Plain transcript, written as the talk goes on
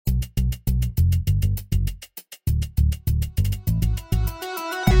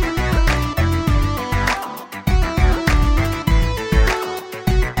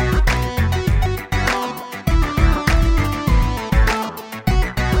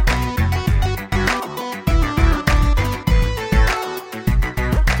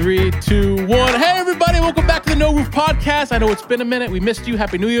3, 2, 1. Hey, everybody. Welcome back to the No Roof Podcast. I know it's been a minute. We missed you.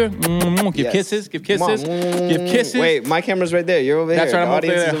 Happy New Year. Give kisses. Give kisses. Give kisses. Wait, my camera's right there. You're over That's here. right. I'm over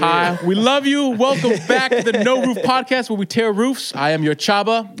there. Hi. We love you. Welcome back to the No Roof Podcast where we tear roofs. I am your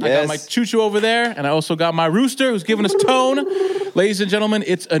Chaba. I got my choo-choo over there. And I also got my rooster who's giving us tone. Ladies and gentlemen,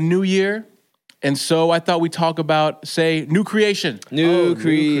 it's a new year. And so I thought we'd talk about, say, new creation. New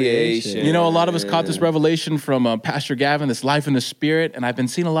creation. You know, a lot of us caught this revelation from Pastor Gavin, this life in the spirit, and I've been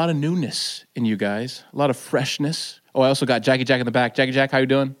seeing a lot of newness in you guys, a lot of freshness. Oh, I also got Jackie Jack in the back. Jackie Jack, how you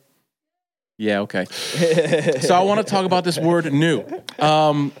doing? Yeah, okay. So I want to talk about this word new.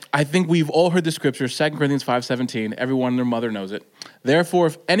 I think we've all heard the scripture, 2 Corinthians 5:17. Everyone and their mother knows it. Therefore,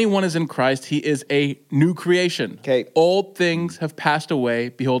 if anyone is in Christ, he is a new creation. Okay. All things have passed away.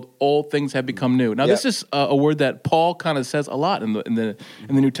 Behold, all things have become new. Now, this is a word that Paul kind of says a lot in the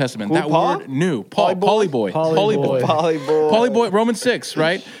New Testament. Who, that Paul? word, new. Paul, Polyboy. Romans 6,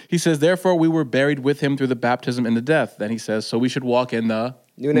 right? He says, therefore, we were buried with him through the baptism into death. Then he says, so we should walk in the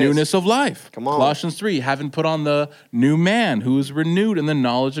newness of life. Come on. Colossians 3, having put on the new man who is renewed in the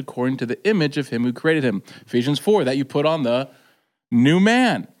knowledge according to the image of him who created him. Ephesians 4, that you put on the new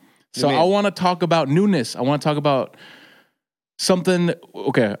man. So I want to talk about newness. I want to talk about something.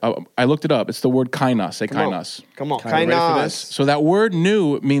 Okay, I looked it up. It's the word kainos. Say kainos. Come on. Ready for this? So that word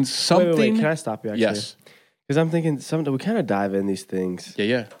new means something. Wait. Can I stop you, actually? Yes. Because I'm thinking we kind of dive in these things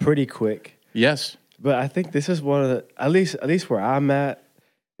Yeah. pretty quick. Yes. But I think this is one of the, at least where I'm at,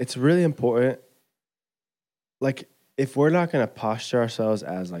 it's really important. Like, if we're not going to posture ourselves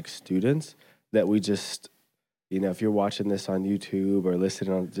as like students, that we just, you know, if you're watching this on YouTube or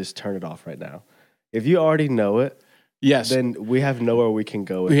listening on, just turn it off right now. If you already know it, Yes. then we have nowhere we can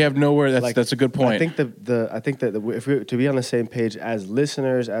go. We have nowhere. That's a good point. I think that if we're to be on the same page as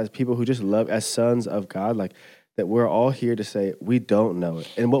listeners, as people who just love, as sons of God, like that, we're all here to say we don't know it,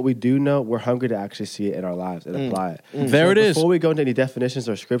 and what we do know, we're hungry to actually see it in our lives and apply it. There it is. Before we go into any definitions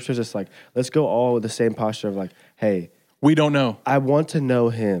or scriptures, it's like let's go all with the same posture of like, hey, we don't know. I want to know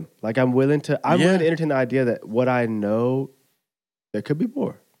Him. Like I'm willing to entertain the idea that what I know, there could be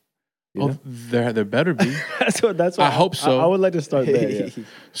more. Oh, there better be. That's what I hope so. I would like to start there. Yeah.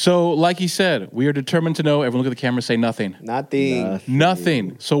 So, like he said, we are determined to know. Everyone look at the camera, say nothing.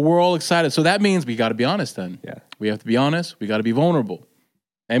 Nothing. So we're all excited. So that means we got to be honest then. Yeah. We have to be honest. We got to be vulnerable.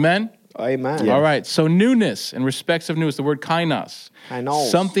 Amen? Amen. All right. So newness, in respects of newness, the word kainos. Kainos.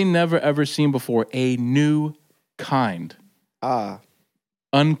 Something never ever seen before. A new kind.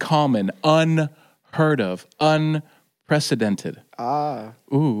 Uncommon. Unheard of. Unprecedented.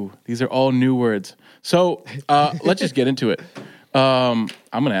 Ooh, these are all new words. So let's just get into it. I'm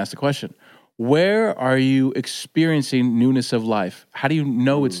going to ask the question. Where are you experiencing newness of life? How do you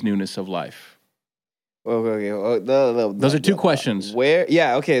know it's newness of life? Okay. Those are two questions. Where?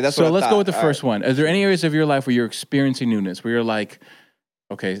 Yeah, okay. That's so what I let's thought. go with the first one. Is there any areas of your life where you're experiencing newness, where you're like,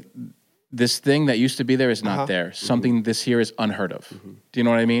 okay, this thing that used to be there is not there. Something this here is unheard of. Do you know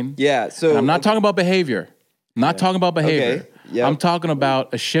what I mean? Yeah. So And I'm not talking about behavior. Talking about behavior. Okay. Yep. I'm talking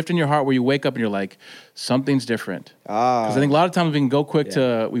about a shift in your heart where you wake up and you're like, something's different. Because I think a lot of times we can go quick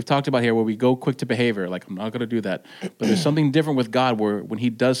to, we've talked about here where we go quick to behavior. Like, I'm not going to do that. But there's something different with God where when he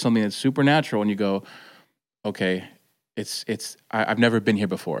does something that's supernatural and you go, okay, I've never been here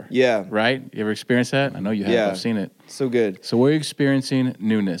before. Yeah. Right? You ever experienced that? I know you have. Yeah. I've seen it. So good. So we're experiencing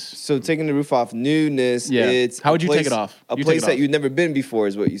newness. So taking the roof off, newness. Yeah. It's How would you take it off? A You take place it that off. you've never been before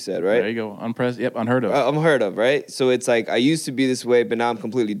is what you said, right? There you go. Unheard of. Unheard of, right? So it's like I used to be this way, but now I'm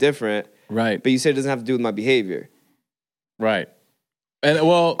completely different. Right. But you said it doesn't have to do with my behavior. Right. And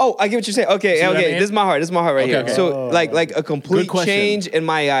well, Oh, I get what you're saying. Okay, See what I mean? This is my heart. This is my heart right Okay, here. okay. So like a complete question. change in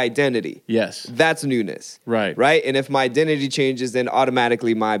my identity. yes. That's newness. Right. Right? And if my identity changes, then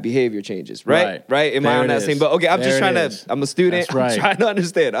automatically my behavior changes. Right? Right. Am I There on it that is. same boat? Okay, I'm There just it trying is. to, I'm a student. That's right. I'm trying to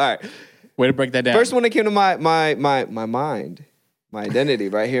understand. All right. Way to break that down. First one that came to my mind, my identity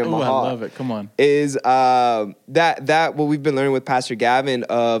right here in Ooh, my I heart. love it. Come on. Is that what we've been learning with Pastor Gavin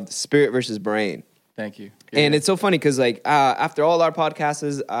of spirit versus brain. Thank you. And it's so funny because like after all our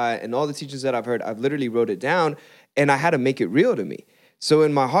podcasts and all the teachings that I've heard, I've literally wrote it down and I had to make it real to me. So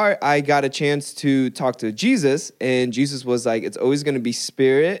in my heart, I got a chance to talk to Jesus and Jesus was like, it's always going to be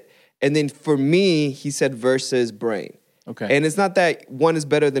spirit. And then for me, he said versus brain. Okay. And it's not that one is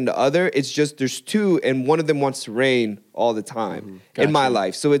better than the other. It's just there's two and one of them wants to reign all the time in my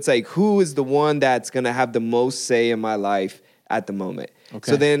life. So it's like, who is the one that's going to have the most say in my life at the moment? Okay.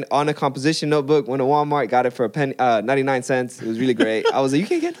 So then on a composition notebook, went to Walmart, got it for a penny, 99 cents. It was really great. I was like, you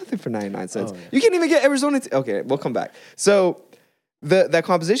can't get nothing for 99 cents. Oh, yeah. You can't even get Arizona. Okay, we'll come back. So that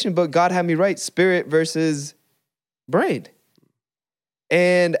composition book, God had me write spirit versus brain.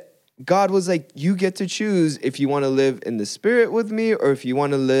 And God was like, you get to choose if you want to live in the spirit with me or if you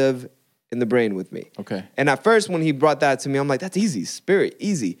want to live in the brain with me. Okay. And at first, when he brought that to me, I'm like, that's easy, spirit,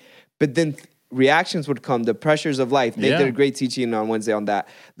 easy. But then reactions would come, the pressures of life. They did a great teaching on Wednesday on that.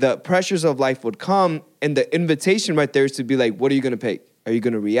 The pressures of life would come, and the invitation right there is to be like, what are you going to pick? Are you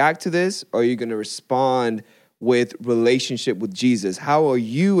going to react to this, or are you going to respond with relationship with Jesus? How are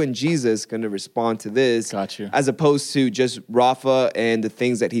you and Jesus going to respond to this? Got you. As opposed to just Rafa and the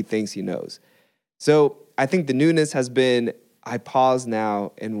things that he thinks he knows. So I think the newness has been, I pause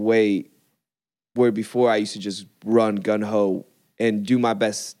now and wait, where before I used to just run gun-ho and do my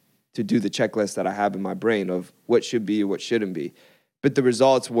best to do the checklist that I have in my brain of what should be or what shouldn't be. But the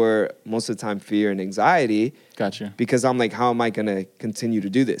results were most of the time fear and anxiety. Gotcha. Because I'm like, how am I going to continue to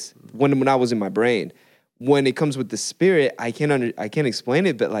do this? When I was in my brain. When it comes with the spirit, I can't explain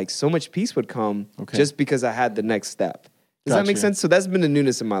it, but like so much peace would come just because I had the next step. Does that make sense? So that's been the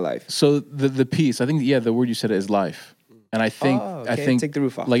newness in my life. So the peace, I think, the word you said is life. And I think, take the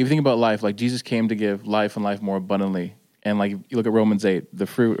roof off. Like if you think about life, like Jesus came to give life and life more abundantly. And like you look at Romans 8, the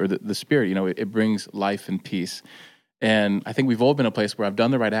fruit or the spirit, you know, it brings life and peace. And I think we've all been in a place where I've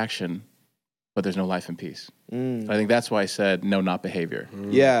done the right action, but there's no life and peace. I think that's why I said no, not behavior.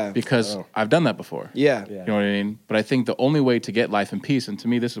 Yeah. Because I've done that before. Yeah. You know what I mean? But I think the only way to get life and peace, and to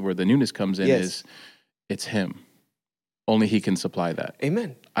me this is where the newness comes in, is it's him. Only he can supply that.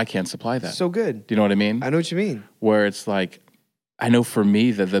 Amen. I can't supply that. So good. Do you know what I mean? I know what you mean. Where it's like, I know for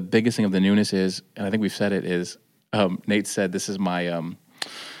me that the biggest thing of the newness is, and I think we've said it, is Nate said this is my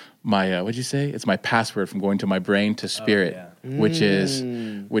what'd you say? It's my password from going to my brain to spirit, which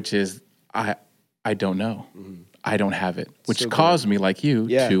is I don't know. I don't have it, which So caused me, like you,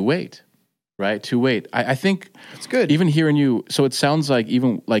 to wait. Right? To wait. I think it's good. Even hearing you, so it sounds like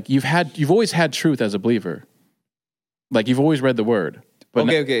even like you've always had truth as a believer. Like you've always read the word. But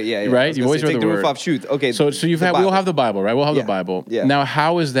yeah. Right? You've always read take the the word. roof off truth. Okay. So we all have the Bible, right? We'll have the Bible. Yeah. Now,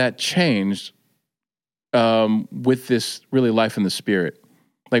 how has that changed with this really life in the spirit?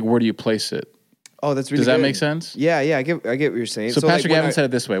 Like, where do you place it? Oh, that's really Does that good. make sense? Yeah, I get what you're saying. So Pastor like, Gavin said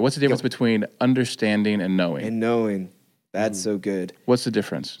it this way. What's the difference between understanding and knowing? And knowing. That's so good. What's the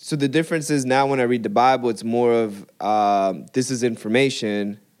difference? So the difference is now when I read the Bible, it's more of this is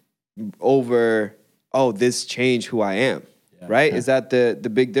information over, this changed who I am. Right? Is that the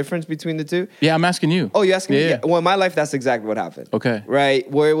big difference between the two? Yeah, I'm asking you. Oh, you asking me? Yeah. Well, in my life, that's exactly what happened. Okay. Right?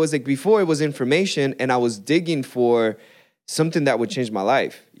 Where it was like before it was information and I was digging for something that would change my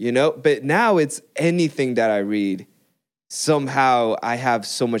life, you know? But now it's anything that I read, somehow I have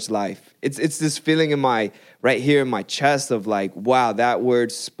so much life. It's this feeling right here in my chest of like, wow, that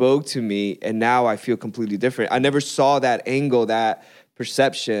word spoke to me and now I feel completely different. I never saw that angle, that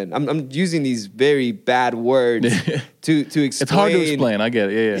perception. I'm using these very bad words to explain. It's hard to explain. I get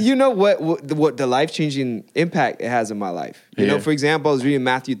it. Yeah. You know what the life-changing impact it has in my life. You know, for example, I was reading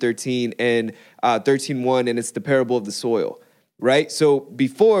Matthew 13 and 13:1, and it's the parable of the soil, right? So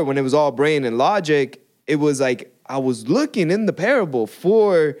before, when it was all brain and logic, it was like I was looking in the parable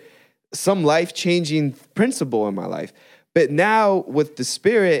for some life-changing principle in my life. But now with the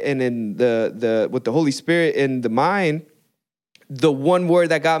Spirit and in with the Holy Spirit in the mind, the one word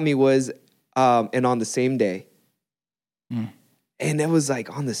that got me was, and on the same day. And it was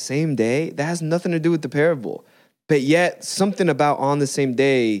like, on the same day? That has nothing to do with the parable. But yet, something about on the same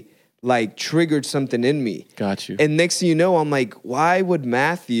day, like, triggered something in me. Got you. And next thing you know, I'm like, why would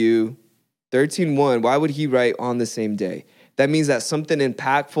Matthew 13:1, why would he write on the same day? That means that something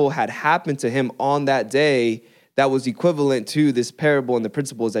impactful had happened to him on that day that was equivalent to this parable and the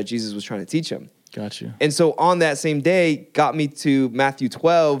principles that Jesus was trying to teach him. Got you. And so on that same day got me to Matthew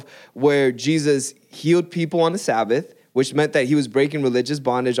 12, where Jesus healed people on the Sabbath, which meant that he was breaking religious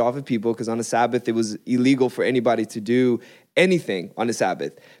bondage off of people because on the Sabbath it was illegal for anybody to do anything on the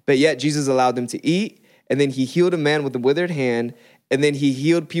Sabbath. But yet Jesus allowed them to eat, and then he healed a man with a withered hand, and then he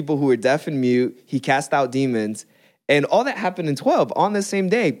healed people who were deaf and mute. He cast out demons. And all that happened in 12 on the same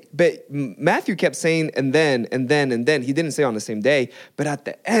day. But Matthew kept saying, and then. He didn't say on the same day. But at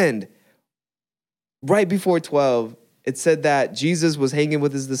the end, right before 12, it said that Jesus was hanging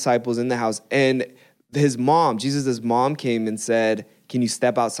with his disciples in the house, and his mom, Jesus' mom, came and said, can you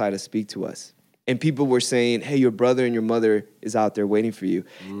step outside and speak to us? And people were saying, hey, your brother and your mother is out there waiting for you.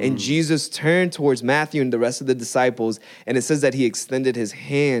 And Jesus turned towards Matthew and the rest of the disciples, and it says that he extended his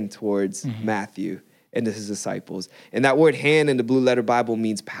hand towards Matthew and his disciples. And that word hand in the Blue Letter Bible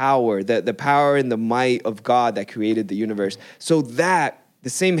means power, the power and the might of God that created the universe. So that, the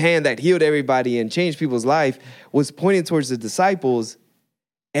same hand that healed everybody and changed people's life, was pointing towards the disciples.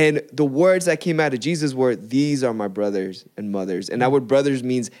 And the words that came out of Jesus were, these are my brothers and mothers. And that word brothers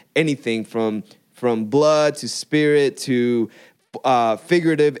means anything from blood to spirit to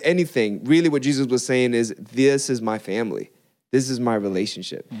figurative, anything. Really what Jesus was saying is, this is my family. This is my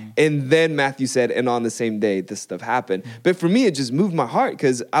relationship. And then Matthew said, and on the same day, this stuff happened. But for me, it just moved my heart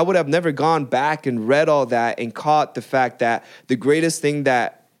because I would have never gone back and read all that and caught the fact that the greatest thing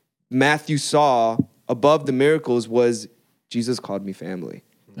that Matthew saw above the miracles was Jesus called me family.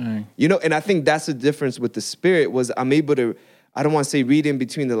 You know, and I think that's the difference with the Spirit was I'm able to, I don't want to say read in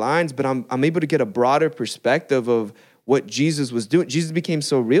between the lines, but I'm able to get a broader perspective of what Jesus was doing. Jesus became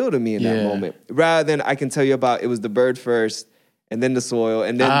so real to me in that moment. Rather than I can tell you about it was the bird first and then the soil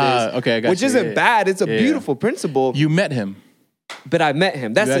and then this. Okay, I got which you. isn't bad. It's a beautiful principle. You met him. But I met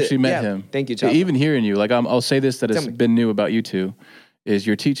him. That's You actually it. met him. Thank you, Chapa. Even hearing you, like I'll say this that has me. been new about you two, is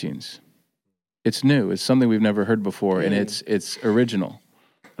your teachings. It's new. It's something we've never heard before, and it's original.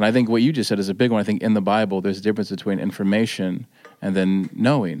 And I think what you just said is a big one. I think in the Bible, there's a difference between information and then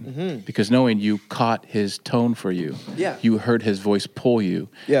knowing. Because knowing, you caught his tone for you. Yeah. You heard his voice pull you.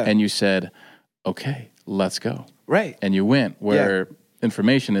 Yeah. And you said, okay, let's go. Right. And you went where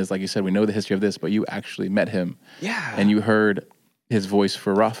information is, like you said, we know the history of this, but you actually met him. Yeah. And you heard his voice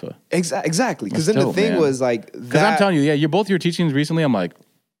for Rafa. Exactly. Because then That's the dope, thing man. was like Because that. I'm telling you, you're both your teachings recently, I'm like,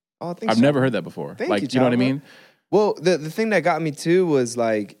 Oh, thanks, I've never Chapa. heard that before. Thank like, you, you know what I Chapa. mean? Well, the thing that got me too was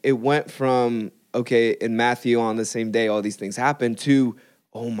like it went from, okay, in Matthew on the same day, all these things happened to,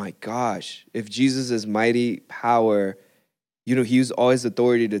 oh my gosh, if Jesus is mighty power, you know, he used all his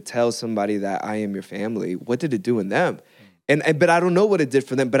authority to tell somebody that I am your family. What did it do in them? But I don't know what it did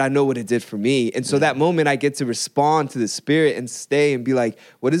for them, but I know what it did for me. And so that moment I get to respond to the Spirit and stay and be like,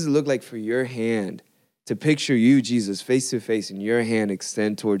 what does it look like for your hand to picture you, Jesus, face to face, and your hand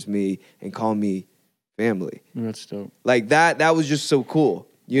extend towards me and call me family? That's dope. Like that was just so cool,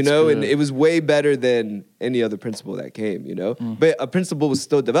 you know? good. And it was way better than any other principle that came, you know? But a principle was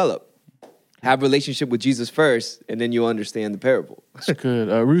still developed. Have a relationship with Jesus first, and then you'll understand the parable. That's good.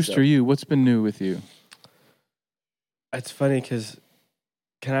 Rooster, you, what's been new with you? It's funny because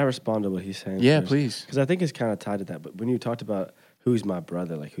can I respond to what he's saying? Yeah, please. Because I think it's kind of tied to that. But when you talked about who's my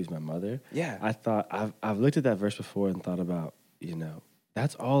brother, like who's my mother, Yeah. I thought I've looked at that verse before and thought about, you know,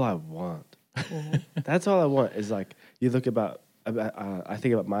 that's all I want. That's all I want is like you look about I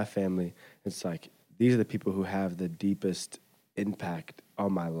think about my family. It's like these are the people who have the deepest impact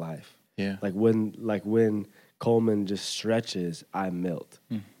on my life. Yeah. Like when Coleman just stretches, I melt.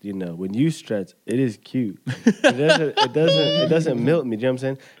 You know, when you stretch, it is cute. It doesn't melt me. Do you know what I'm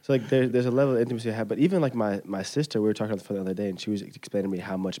saying? So like there's a level of intimacy I have. But even like my sister, we were talking on the phone the other day, and she was explaining to me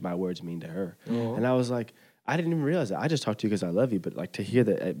how much my words mean to her. And I was like, I didn't even realize that. I just talked to you because I love you. But like to hear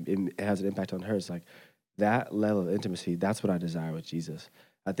that it has an impact on her, it's like that level of intimacy. That's what I desire with Jesus.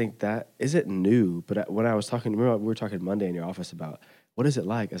 I think that isn't new. But when I was talking, remember we were talking Monday in your office about what is it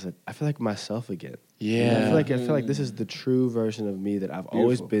like? I said, I feel like myself again. Yeah. I feel like this is the true version of me that I've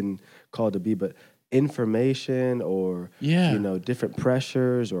always been called to be. But information or you know, different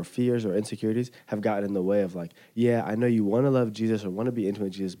pressures or fears or insecurities have gotten in the way of like, yeah, I know you want to love Jesus or want to be intimate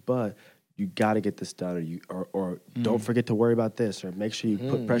with Jesus, but you got to get this done, or don't forget to worry about this, or make sure you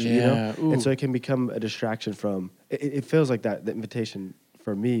put pressure, you know. Ooh. And so it can become a distraction from. It feels like that. The invitation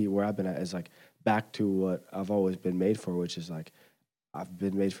for me, where I've been at, is like back to what I've always been made for, which is like I've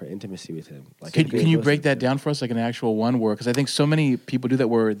been made for intimacy with Him. Like, Can you break that down for us, like an actual one word? Because I think so many people do that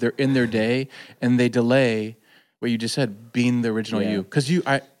where they're in their day and they delay what you just said, being the original you. Because you,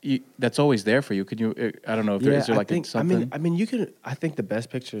 that's always there for you. Could you? I don't know if is there like something. I mean, you can. I think the best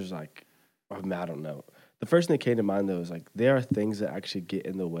picture is like, I don't know. The first thing that came to mind though is like there are things that actually get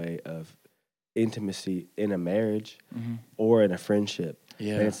in the way of intimacy in a marriage or in a friendship.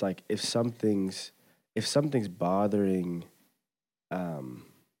 Yeah, and it's like if something's bothering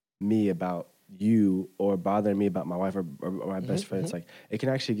me about you or bothering me about my wife or my best friend, it's like it can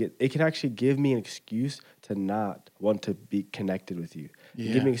actually give me an excuse to not want to be connected with you.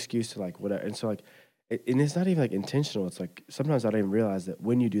 Yeah. Give me an excuse to like whatever. And so like and it's not even like intentional. It's like sometimes I don't even realize that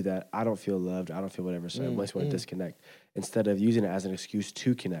when you do that, I don't feel loved, I don't feel whatever. So I almost want to disconnect instead of using it as an excuse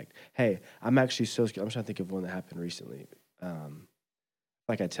to connect. Hey, I'm actually so scared. I'm trying to think of one that happened recently.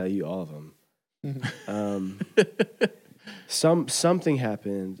 Like I tell you all of them. Something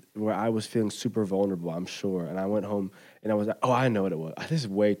happened where I was feeling super vulnerable, I'm sure. And I went home and I was like, oh, I know what it was. This is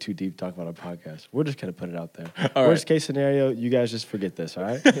way too deep to talk about a podcast. We're just going to put it out there. Worst case scenario, you guys just forget this, all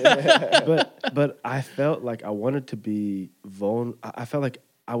right? but I felt like I wanted to be vulnerable. I felt like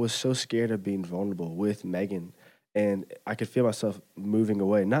I was so scared of being vulnerable with Megan. and I could feel myself moving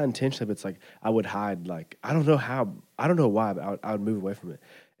away, not intentionally, but it's like I would hide. Like I don't know why, but I would move away from it,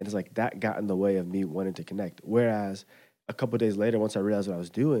 and it's like that got in the way of me wanting to connect. Whereas a couple of days later, once I realized what I was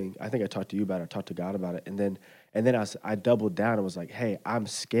doing, I think I talked to you about it, I talked to God about it, and then I doubled down and was like, hey, I'm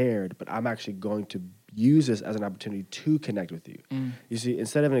scared, but I'm actually going to use this as an opportunity to connect with you. You see,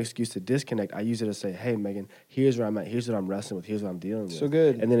 instead of an excuse to disconnect, I use it to say, hey, Megan, here's where I'm at. Here's what I'm wrestling with. Here's what I'm dealing with. So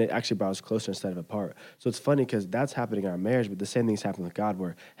good. And then it actually brought us closer instead of apart. So it's funny because that's happening in our marriage, but the same thing's happening with God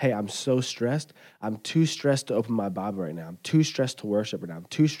where, hey, I'm so stressed. I'm too stressed to open my Bible right now. I'm too stressed to worship right now. I'm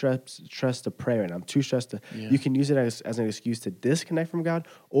too stressed to pray right now. I'm too stressed to... Yeah. You can use it as an excuse to disconnect from God,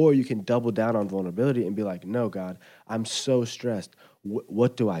 or you can double down on vulnerability and be like, no, God, I'm so stressed.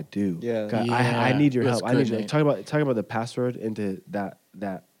 What do I do? Yeah. God, Yeah. I need your That's help. I need good, you. Nate. Talk about the password into that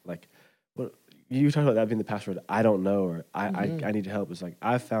like what you talk about that being the password. I don't know, or I need help. It's like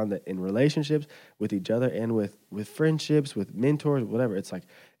I've found that in relationships with each other and with friendships, with mentors, whatever. It's like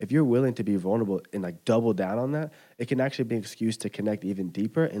if you're willing to be vulnerable and like double down on that, it can actually be an excuse to connect even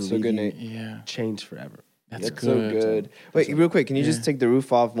deeper and So leave good, you Nate. Yeah. changed forever. That's That's good. so good. Wait, real quick, can you just take the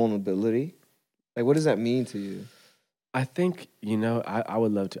roof off vulnerability? Like, what does that mean to you? I think, I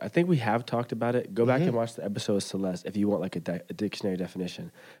would love to. I think we have talked about it. Go back and watch the episode of Celeste if you want like a dictionary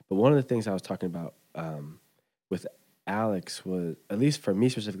definition. But one of the things I was talking about with Alex was, at least for me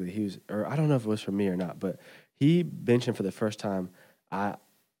specifically, or I don't know if it was for me or not, but he mentioned for the first time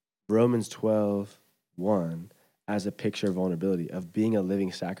Romans 12:1 as a picture of vulnerability, of being a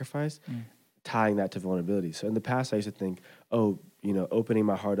living sacrifice, tying that to vulnerability. So in the past, I used to think, opening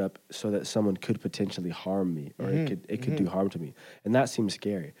my heart up so that someone could potentially harm me, or it could do harm to me. And that seems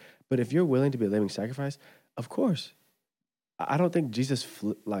scary. But if you're willing to be a living sacrifice, of course. I don't think Jesus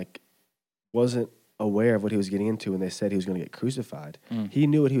wasn't aware of what he was getting into when they said he was going to get crucified. He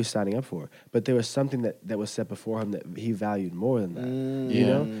knew what he was signing up for. But there was something that was set before him that he valued more than that. You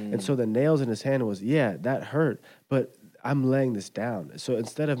know? And so the nails in his hand was, that hurt, but I'm laying this down. So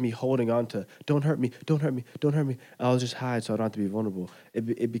instead of me holding on to, don't hurt me, don't hurt me, don't hurt me, I'll just hide so I don't have to be vulnerable.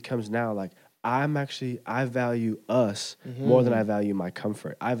 It becomes now like, I value us more than I value my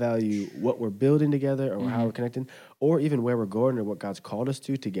comfort. I value what we're building together, or how we're connecting, or even where we're going, or what God's called us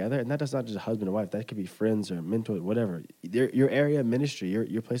to together. And that's not just husband and wife. That could be friends or mentors, whatever. Your area of ministry,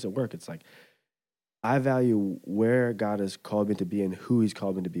 your place of work. It's like, I value where God has called me to be and who he's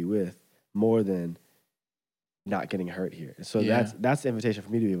called me to be with more than not getting hurt here. So that's the invitation for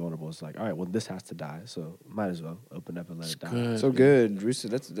me to be vulnerable. It's like, all right, well, this has to die, so might as well open up and let it die. Good. So good, Rooster.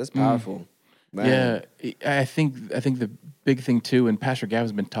 That's powerful. Man. Yeah, I think the big thing too, and Pastor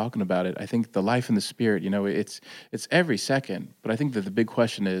Gavin's been talking about it. I think the life in the Spirit, it's every second. But I think that the big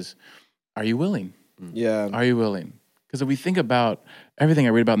question is, are you willing? Yeah. Are you willing? Because if we think about everything I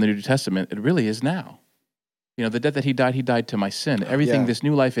read about in the New Testament, it really is now. The death that he died to my sin. Everything, this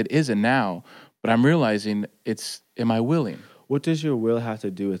new life, it isn't now. But I'm realizing am I willing? What does your will have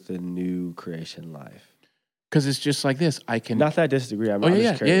to do with the new creation life? Because it's just like this. I can... Not that I disagree. I'm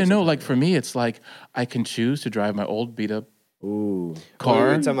just curious. Yeah, no, like for me, it's like I can choose to drive my old beat up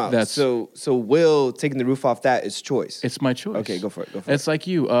car. Wait, time out. So will taking the roof off that is choice? It's my choice. Okay, go for it. It's like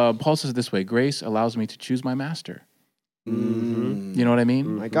you. Paul says it this way: grace allows me to choose my master. Mm-hmm. You know what I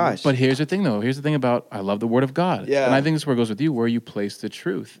mean? My gosh. But here's the thing, though. Here's the thing about I love the Word of God. Yeah. And I think this is where it goes with you, where you place the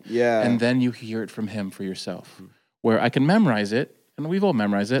truth. Yeah. And then you hear it from Him for yourself. Where I can memorize it, and we've all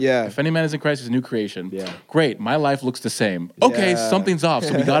memorized it. Yeah. If any man is in Christ, he's a new creation. Yeah. Great. My life looks the same. Okay, Yeah. something's off.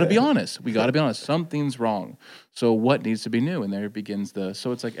 So we got to be honest. Something's wrong. So what needs to be new? And there begins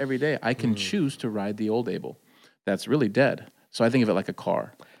so it's like every day I can choose to ride the old Abel. That's really dead. So I think of it like a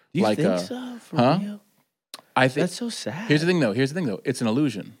car. Do you like think so? For real? I think That's so sad. Here's the thing, though. It's an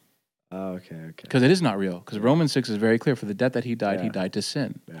illusion. Oh, okay. Because it is not real. Because Romans 6 is very clear. For the death that he died to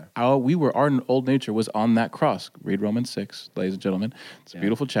sin. Yeah. Our old nature was on that cross. Read Romans 6, ladies and gentlemen. It's a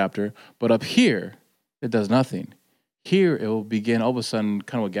beautiful chapter. But up here, it does nothing. Here, it will begin all of a sudden,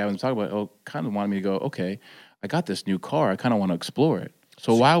 kind of what Gavin's talking about. It kind of wanted me to go, okay, I got this new car. I kind of want to explore it.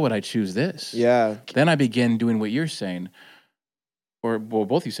 So why would I choose this? Yeah. Then I begin doing what you're saying. Or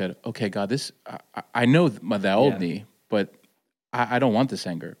both you said, okay, God, I know that old me, but I don't want this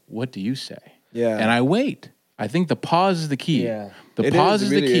anger. What do you say? Yeah. And I wait. I think the pause is the key. Yeah. The It pause is,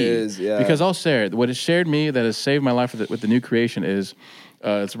 is it the really key. is, yeah. Because I'll share it. What has shared me that has saved my life with the new creation is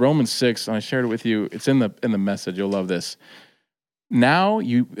it's Romans 6, and I shared it with you. It's in the message. You'll love this. Now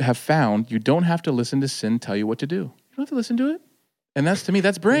you have found you don't have to listen to sin tell you what to do. You don't have to listen to it. And to me,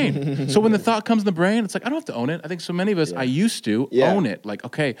 that's brain. So when the thought comes in the brain, it's like, I don't have to own it. I think so many of us, I used to own it. Like,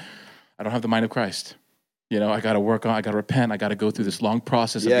 okay, I don't have the mind of Christ. I got to work on, I got to repent, I got to go through this long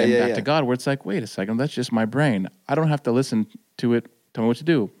process of Yeah, getting yeah, back yeah. to God, where it's like, wait a second, that's just my brain. I don't have to listen to it, tell me what to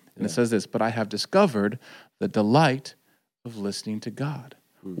do. And it says this, but I have discovered the delight of listening to God.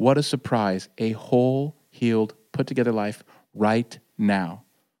 What a surprise, a whole, healed, put together life right now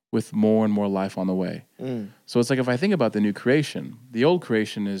with more and more life on the way. So it's like, if I think about the new creation, the old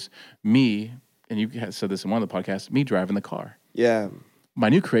creation is me, and you said this in one of the podcasts, me driving the car. Yeah. My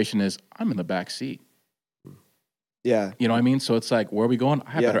new creation is I'm in the back seat. Yeah. You know what I mean? So it's like, where are we going?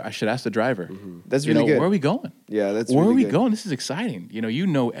 I should ask the driver. That's really good. Where are we going? Yeah, that's Where really are we good. going? This is exciting. You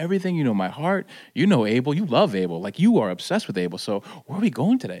know everything. You know my heart. You know Abel. You love Abel. Like, you are obsessed with Abel. So where are we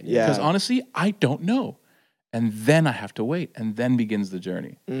going today? Yeah. Because honestly, I don't know. And then I have to wait. And then begins the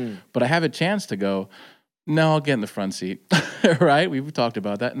journey. But I have a chance to go, no, I'll get in the front seat. Right? We've talked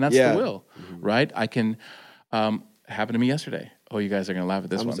about that. And that's Yeah. the will. Right? I can, happened to me yesterday. Oh, you guys are going to laugh at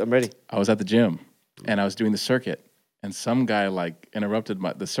this one. I'm ready. I was at the gym and I was doing the circuit. And some guy interrupted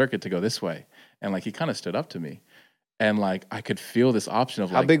the circuit to go this way. And he kind of stood up to me. And I could feel this option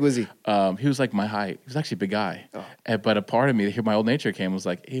of How big was he? He was my height. He was actually a big guy. Oh. But a part of me, here my old nature came, was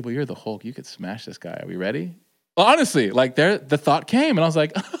like, Abel, you're the Hulk. You could smash this guy. Are we ready? Honestly, the thought came. And I was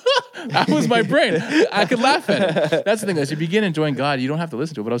like, that was my brain. I could laugh at it. That's the thing. As you begin enjoying God, you don't have to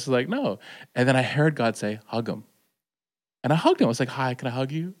listen to it. But I was just like, no. And then I heard God say, hug him. And I hugged him. I was like, hi, can I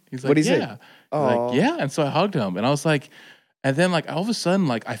hug you? He's like, What'd he say? yeah. I was like, yeah. And so I hugged him. And I was like, and then all of a sudden,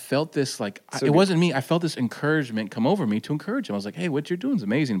 I felt this, So it good. wasn't me. I felt this encouragement come over me to encourage him. I was like, hey, what you're doing is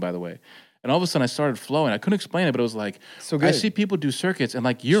amazing, by the way. And all of a sudden I started flowing. I couldn't explain it, but it was like, So I good. see people do circuits and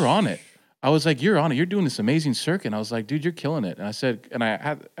you're on it. I was like, you're on it. You're doing this amazing circuit. And I was like, dude, you're killing it. And I said,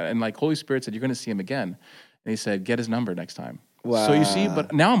 Holy Spirit said, you're going to see him again. And he said, get his number next time. Wow. So you see,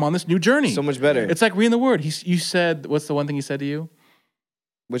 but now I'm on this new journey. So much better. It's like reading the word. You said, what's the one thing he said to you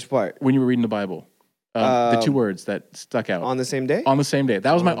Which part? when you were reading the Bible? The two words that stuck out. On the same day? On the same day.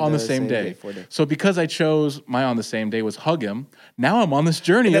 That was my on the same day. 4 day. So because I chose my on the same day was hug him, now I'm on this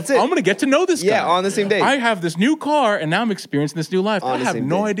journey. That's of, it. I'm going to get to know this guy. Yeah, on the same day. I have this new car, and now I'm experiencing this new life. On I the have same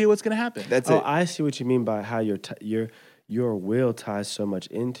no day. idea what's going to happen. That's Oh, it. I see what you mean by how your will ties so much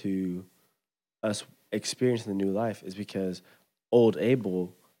into us experiencing the new life is because old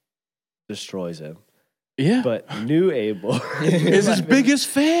Abel destroys him, Yeah. but new Abel is his biggest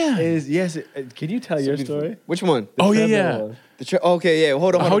fan. is yes. Can you tell your story? Which one? The Oh, yeah, treadmill yeah. one. Okay, yeah.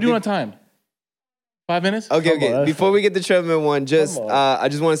 Hold on. How are you doing on time? 5 minutes? Okay, Come on, that's Before fine. we get the treadmill one, just Come on. I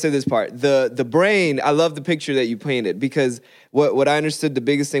just want to say this part. The brain. I love the picture that you painted because what I understood, the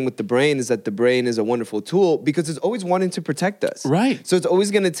biggest thing with the brain is that the brain is a wonderful tool because it's always wanting to protect us. Right. So it's always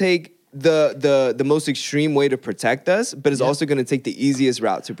going to take the most extreme way to protect us, but it's also going to take the easiest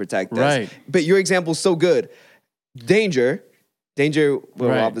route to protect us. Right. But your example is so good. Danger. Well,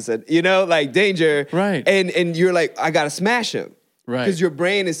 Right. opposite. Danger. Right. And you're like, I gotta smash him. Right. Because your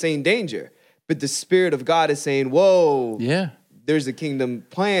brain is saying danger. But the Spirit of God is saying, whoa, Yeah. there's a kingdom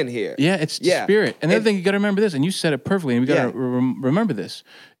plan here. Yeah, it's the Yeah. spirit. And the other And- thing, you got to remember this, and you said it perfectly, and we got to Yeah. remember this.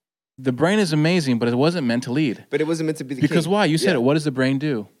 The brain is amazing, but it wasn't meant to lead. But it wasn't meant to be the Because king. why? You said Yeah. it. What does the brain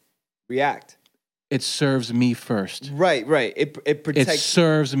do? React. It serves me first. Right. It It protects.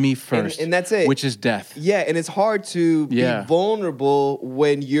 serves me first. and that's it. Which is death. Yeah, and it's hard to Yeah. be vulnerable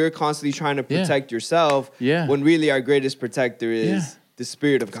when you're constantly trying to Yeah. protect yourself. Yeah. When really our greatest protector is Yeah. the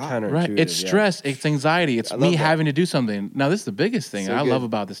Spirit of God. counter- Right. Intuitive, It's yeah. stress. It's anxiety. It's I me love that. having to do something. Now, this is the biggest thing So I good. love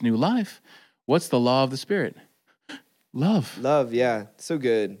about this new life. What's the law of the spirit? Love. Love, yeah, so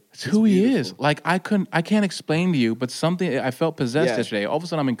good. It's who he is. beautiful. I can't explain to you, but something I felt possessed Yeah. yesterday. All of a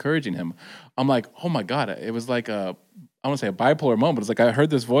sudden, I'm encouraging him. I'm like, oh my God. It was like I want to say a bipolar moment, but it's like I heard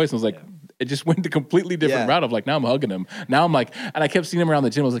this voice and I was like, it just went a completely different Yeah. route of now I'm hugging him. Now I'm like, and I kept seeing him around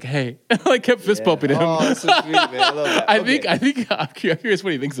the gym. I was like, hey, I kept fist bumping him. Oh, that's so sweet, man. I love that. I Okay. think I'm curious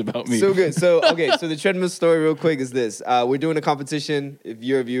what he thinks about me. So good. So so the treadmill story, real quick, is this: we're doing a competition. If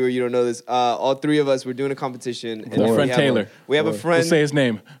you're a viewer, you don't know this. All three of us, we're doing a competition. And My we friend have Taylor. we have a We'll friend. say his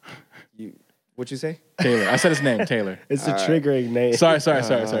name. What you say? Taylor. I said his name, Taylor. It's a triggering name. Sorry. So Go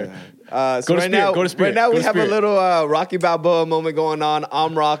to right Spirit, now, go to Spirit, right now go we to have a Spirit. little Rocky Balboa moment going on.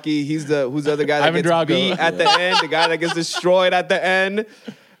 I'm Rocky. Who's the other guy that Ivan gets Drago. beat at the end? The guy that gets destroyed at the end.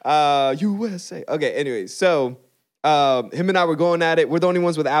 USA. Okay. Anyway, so him and I were going at it. We're the only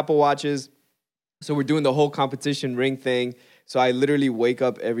ones with Apple Watches, so we're doing the whole competition ring thing. So I literally wake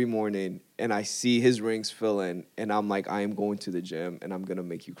up every morning and I see his rings fill in, and I'm like, I am going to the gym, and I'm gonna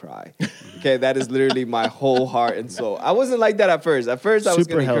make you cry. Okay, that is literally my whole heart and soul. I wasn't like that at first. At first, I was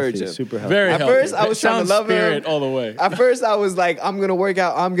gonna encourage him. Super healthy. Very At healthy. first, I was trying to Sounds love him. spirit all the way. At first, I was like, I'm gonna work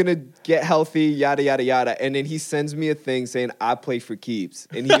out, I'm gonna get healthy, yada yada yada. And then he sends me a thing saying I play for keeps,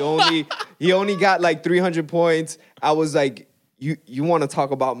 and he only got like 300 points. I was like, you want to talk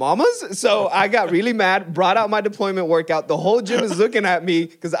about mamas? So I got really mad, brought out my deployment workout. The whole gym is looking at me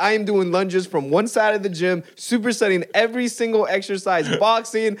because I am doing lunges from one side of the gym, supersetting every single exercise,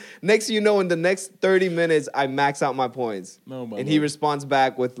 boxing. Next thing you know, in the next 30 minutes, I max out my points. No, my and he Lord. responds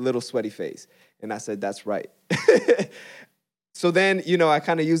back with a little sweaty face. And I said, that's right. So then, I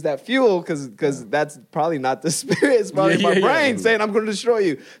kind of use that fuel because that's probably not the spirit. It's probably my brain saying, I'm going to destroy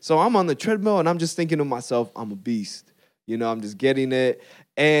you. So I'm on the treadmill and I'm just thinking to myself, I'm a beast. I'm just getting it.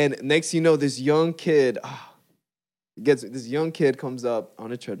 And next, this young kid, this young kid comes up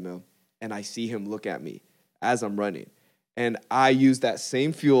on a treadmill and I see him look at me as I'm running. And I use that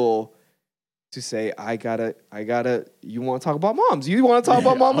same fuel to say, I gotta, you want to talk about moms? You want to talk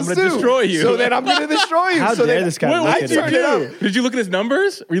about mamas I'm too? gonna destroy you. So then I'm going to destroy you. How so dare then, this guy Wait, look what at did you turned it do? up. Did you look at his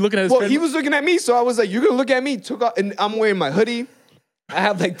numbers? Were you looking at his Well, he was looking at me, so I was like, you're going to look at me. Took off, and I'm wearing my hoodie. I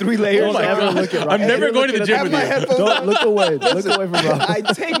have like 3 layers. Oh my on. God. look at I'm never Rob. going to the Look gym at with my you. headphones. Don't look away. Look away from Rob. I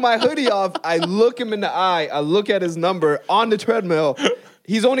take my hoodie off. I look him in the eye. I look at his number on the treadmill.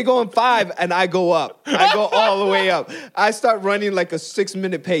 He's only going 5, and I go up. I go all the way up. I start running like a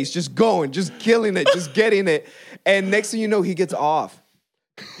 6-minute pace, just going, just killing it, just getting it. And next thing you know, he gets off.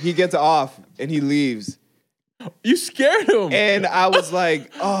 He gets off, and he leaves. You scared him. And I was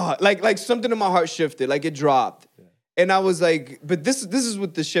like, oh, like something in my heart shifted, like it dropped. And I was like, but this is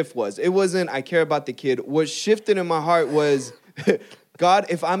what the shift was. It wasn't I care about the kid. What shifted in my heart was, God,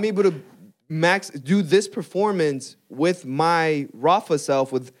 if I'm able to do this performance with my Rafa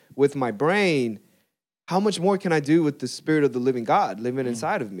self, with my brain, how much more can I do with the spirit of the living God living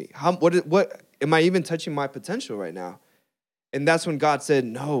inside of me? What am I even touching my potential right now? And that's when God said,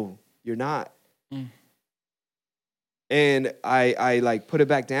 no, you're not. And I like put it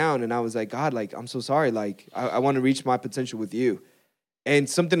back down and I was like, God, like, I'm so sorry. Like, I want to reach my potential with you. And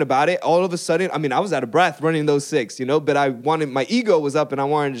something about it, all of a sudden, I mean, I was out of breath running those 6, but my ego was up and I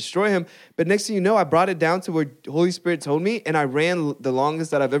wanted to destroy him. But next thing you know, I brought it down to where Holy Spirit told me, and I ran the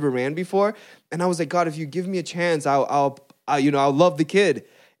longest that I've ever ran before. And I was like, God, if you give me a chance, I'll love the kid.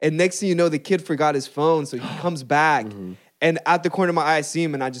 And next thing you know, the kid forgot his phone. So he comes back and at the corner of my eye, I see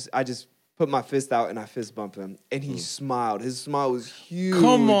him and I just put my fist out and I fist bumped him. And he smiled. His smile was huge.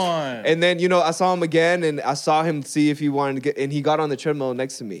 Come on. And then, I saw him again and I saw him see if he wanted to get, and he got on the treadmill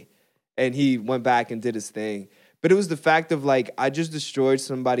next to me. And he went back and did his thing. But it was the fact of like, I just destroyed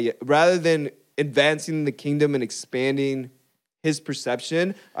somebody. Rather than advancing the kingdom and expanding his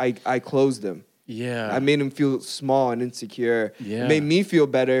perception, I closed him. Yeah. I made him feel small and insecure. Yeah. It made me feel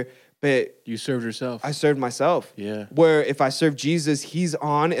better. But You served yourself. I served myself. Yeah. Where if I serve Jesus, he's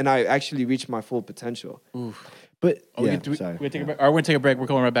on and I actually reach my full potential. But Oh, yeah, we sorry. take a break. All right, we're going to take a break. We're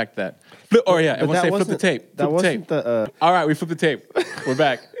going right back to that. I want to say flip the tape. That Flip the wasn't tape. the. All right, we flipped the tape. We're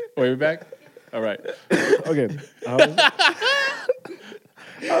back. Wait, we're back? All right. Okay.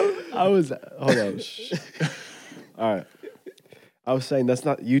 I was hold on. Shh. All right. I was saying that's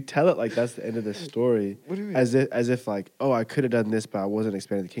not, you tell it like that's the end of the story. What do you mean? As if like, oh, I could have done this, but I wasn't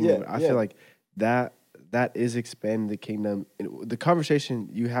expanding the kingdom. Yeah, I yeah. feel like that is expanding the kingdom. And the conversation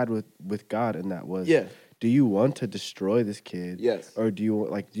you had with God in that was, Yeah. do you want to destroy this kid? Yes. Or do you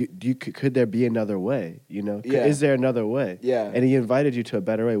like, could there be another way? Yeah. Is there another way? Yeah. And he invited you to a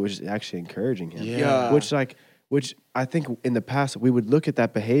better way, which is actually encouraging him. Yeah. Which I think in the past we would look at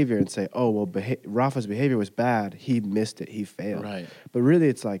that behavior and say, oh, well, Rafa's behavior was bad. He missed it. He failed. Right. But really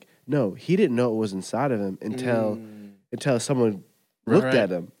it's like, no, he didn't know it was inside of him until someone looked Right. at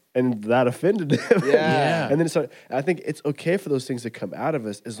him and that offended him. Yeah. And then I think it's okay for those things to come out of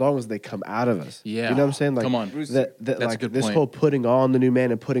us as long as they come out of us. Yeah. You know what I'm saying? Like, Come on. That That's a like good this point. whole putting on the new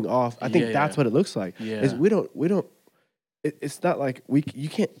man and putting off, I think Yeah, that's yeah. what it looks like. Yeah. Is we don't it's not like you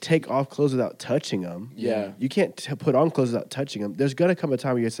can't take off clothes without touching them. Yeah. You can't put on clothes without touching them. There's gonna come a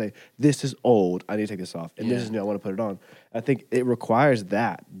time where you say, "This is old. I need to take this off," and this Yeah. is new. I want to put it on. I think it requires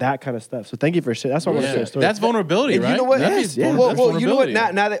that kind of stuff. So thank you for sharing. That's why I want to share a story. That's vulnerability, And right? you know what? Yes, yeah. Well, That's you know what? vulnerability.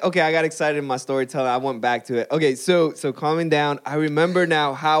 Now that I got excited in my storytelling, I went back to it. Okay, so calming down. I remember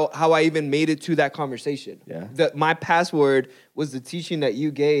now how I even made it to that conversation. Yeah. My password was the teaching that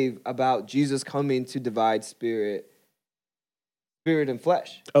you gave about Jesus coming to divide spirit and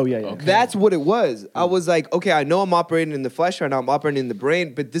flesh. Oh yeah. Okay. That's what it was. I was like, okay, I know I'm operating in the flesh right now. I'm operating in the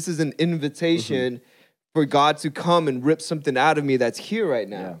brain, but this is an invitation for God to come and rip something out of me that's here right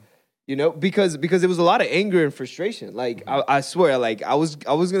now. You know, because it was a lot of anger and frustration. Like I swear, like I was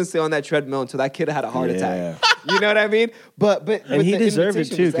gonna stay on that treadmill until that kid had a heart attack. You know what I mean? But And he deserved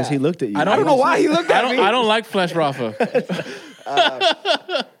it too because he looked at you. I don't know why he looked at me. I don't like flesh, Rafa.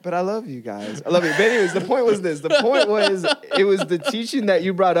 But I love you guys. I love you. But anyways, the point was this. The point was it was the teaching that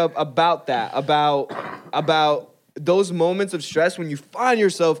you brought up about that, about those moments of stress when you find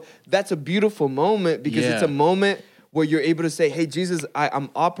yourself. That's a beautiful moment because it's a moment where you're able to say, hey, Jesus, I'm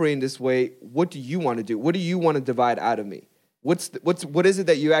operating this way. What do you want to do? What do you want to divide out of me? What is it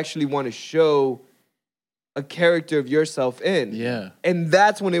that you actually want to show a character of yourself in? Yeah. And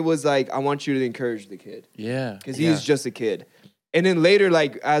that's when it was like, I want you to encourage the kid. Yeah. Because he's just a kid. And then later,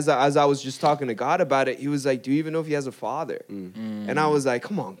 like, as I was just talking to God about it, he was like, do you even know if he has a father? And I was like,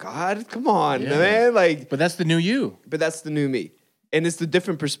 come on, God. Come on, man. Like, But that's the new you. but that's the new me. And it's the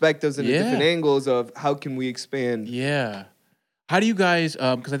different perspectives and the different angles of how can we expand. Yeah. How do you guys,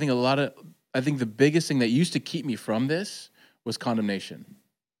 because I think the biggest thing that used to keep me from this was condemnation,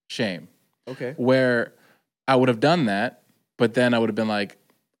 shame. Okay. Where I would have done that, but then I would have been like,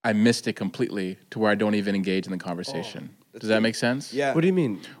 I missed it completely to where I don't even engage in the conversation. Does that make sense? Yeah. What do you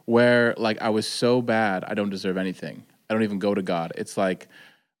mean? Where like I was so bad, I don't deserve anything. I don't even go to God. It's like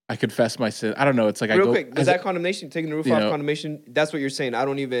I confess my sin. I don't know. It's like Real I go. quick, is that condemnation, taking the roof off condemnation? That's what you're saying. I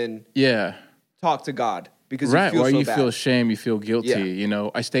don't even talk to God because you feel where so you bad. feel shame, you feel guilty. Yeah. You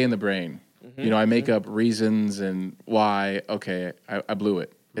know, I stay in the brain. You know, I make up reasons and why. Okay, I blew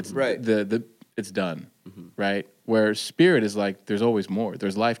it. It's Right. It's done. Right. Where spirit is like, there's always more.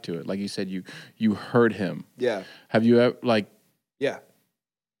 There's life to it. Like you said, you heard him. Yeah. Have you ever like? Yeah.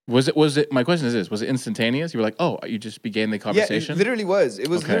 Was it? My question is this: was it instantaneous? You were like, oh, you just began the conversation. Yeah, it literally was. It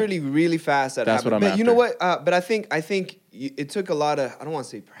was literally really fast. That's what I'm But you know after. what? But I think it took a lot of, I don't want to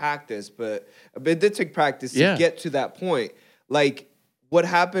say practice, but it did take practice to get to that point. Like what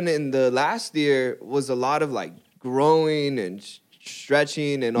happened in the last year was a lot of like growing and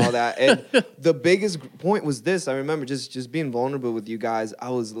stretching and all that. And the biggest point was this. I remember just being vulnerable with you guys.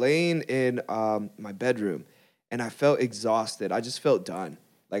 I was laying in my bedroom and I felt exhausted. I just felt done.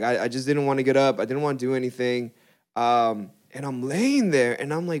 Like, I just didn't want to get up. I didn't want to do anything. And I'm laying there,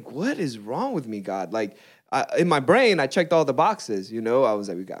 and I'm like, what is wrong with me, God? Like, in my brain, I checked all the boxes, you know? I was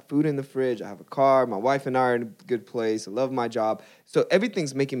like, we got food in the fridge. I have a car. My wife and I are in a good place. I love my job. So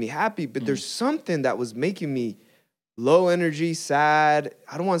everything's making me happy, but there's something that was making me low energy, sad.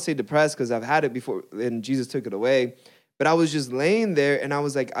 I don't want to say depressed because I've had it before, and Jesus took it away. But I was just laying there, and I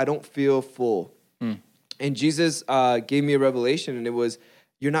was like, I don't feel full. And Jesus gave me a revelation, and it was,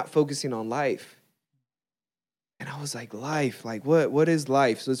 you're not focusing on life. And I was like, life? Like, what is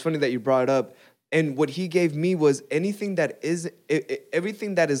life? So it's funny that you brought it up. And what he gave me was everything that is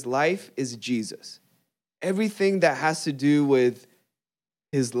life is Jesus. Everything that has to do with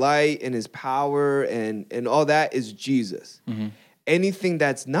his light and his power and all that is Jesus. Anything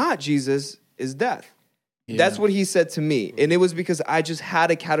that's not Jesus is death. Yeah. That's what he said to me. And it was because I just had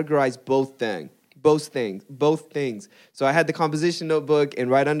to categorize both things. So I had the composition notebook, and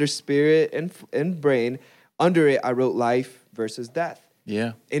right under spirit and brain, under it, I wrote life versus death.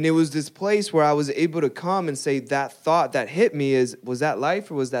 Yeah. And it was this place where I was able to come and say that thought that hit me was that life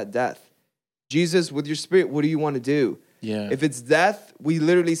or was that death? Jesus, with your spirit, what do you want to do? Yeah. If it's death, we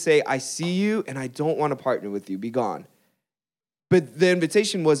literally say, I see you and I don't want to partner with you. Be gone. But the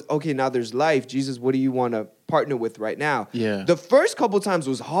invitation was, okay, now there's life. Jesus, what do you want to partner with right now? Yeah. The first couple times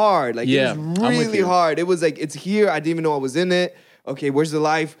was hard. Like, it was really hard. It was like, it's here. I didn't even know I was in it. Okay, where's the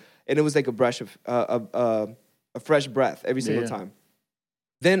life? And it was like a fresh breath every single time.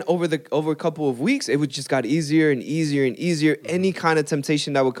 Then over a couple of weeks, it just got easier and easier and easier. Any kind of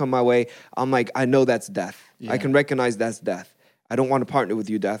temptation that would come my way, I'm like, I know that's death. I can recognize that's death. I don't want to partner with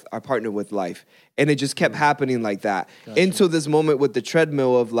you, death. I partner with life. And it just kept happening like that. Gotcha. Until this moment with the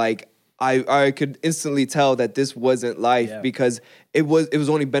treadmill of like, I could instantly tell that this wasn't life because it was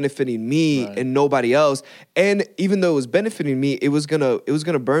only benefiting me and nobody else. And even though it was benefiting me, it was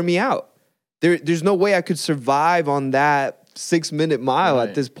gonna burn me out. There's no way I could survive on that 6-minute mile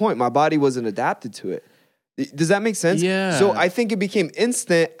at this point. My body wasn't adapted to it. Does that make sense? Yeah. So I think it became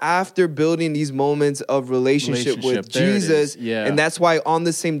instant after building these moments of relationship with Jesus. Yeah. And that's why on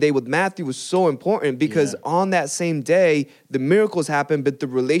the same day with Matthew was so important because on that same day, the miracles happened, but the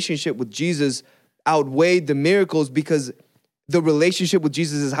relationship with Jesus outweighed the miracles because the relationship with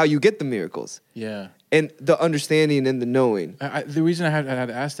Jesus is how you get the miracles. Yeah. And the understanding and the knowing. The reason I had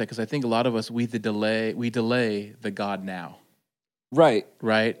to ask that, because I think a lot of us, we delay the God now. Right.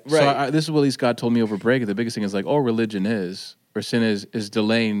 So this is what at least God told me over break. The biggest thing is like, all religion is, or sin is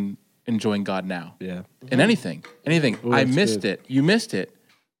delaying enjoying God now. Yeah. And anything. Ooh, I missed it. You missed it.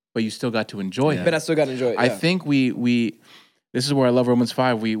 but you still got to enjoy him. But I still got to enjoy it. I yeah. think we this is where I love Romans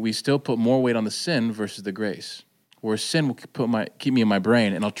 5. We still put more weight on the sin versus the grace. Where sin will keep me in my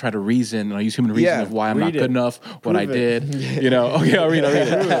brain, and I'll try to reason, and I'll use human reason of why I'm not good enough, what I did. You know, okay, I'll read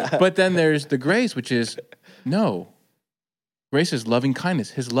it. But then there's the grace, which is no. Grace is loving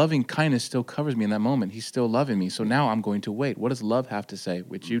kindness. His loving kindness still covers me in that moment. He's still loving me. So now I'm going to wait. What does love have to say?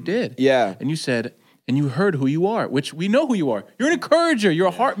 Which you did. Yeah. And you said, and you heard who you are, which we know who you are. You're an encourager. You're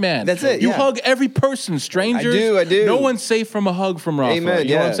a heart man. That's it, You yeah. hug every person, strangers. I do. No one's safe from a hug from Rafa. Amen,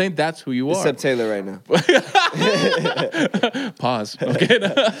 You know what yeah. I'm saying? That's who you are. Except Taylor right now. Pause. Okay.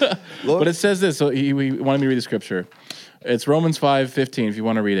 Lord. But it says this. So he wanted me to read the scripture. It's Romans 5:15, if you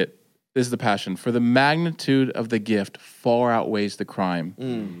want to read it. This is the passion. For the magnitude of the gift far outweighs the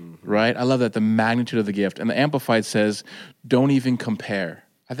crime. Right? I love that, the magnitude of the gift. And the Amplified says, don't even compare.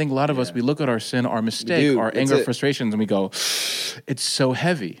 I think a lot of us, we look at our sin, our mistake, do. our That's anger, it. frustrations, and we go, it's so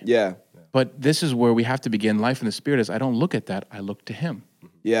heavy. Yeah. But this is where we have to begin life in the Spirit is I don't look at that, I look to Him.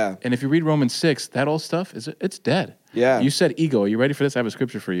 Yeah. And if you read Romans 6, that old stuff, it's dead. Yeah. You said ego. Are you ready for this? I have a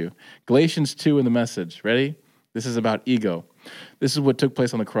scripture for you. Galatians 2 in the Message. Ready? This is about ego. This is what took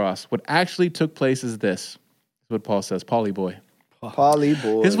place on the cross. What actually took place is this. This is what Paul says. Paulie boy. Polly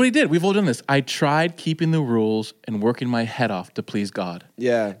boy. Here's what he did. We've all done this. I tried keeping the rules and working my head off to please God.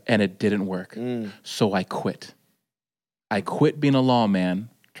 Yeah. And it didn't work. So I quit. I quit being a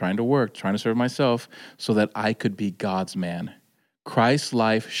lawman, trying to work, trying to serve myself, so that I could be God's man. Christ's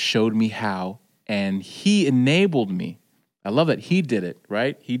life showed me how, and He enabled me. I love that He did it,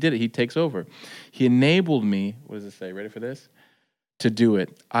 right? He did it. He takes over. He enabled me, what does it say? Ready for this? To do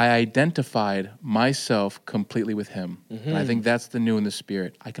it. I identified myself completely with Him. And I think that's the new in the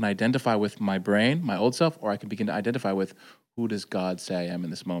Spirit. I can identify with my brain, my old self, or I can begin to identify with who does God say I am in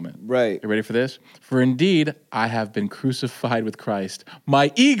this moment. Right. You ready for this? For indeed, I have been crucified with Christ.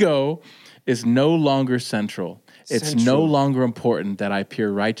 My ego is no longer central. It's no longer important that I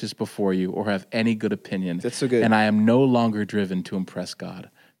appear righteous before you or have any good opinion. That's so good. And I am no longer driven to impress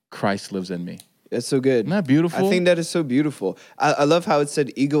God. Christ lives in me. That's so good. Isn't that beautiful? I think that is so beautiful. I love how it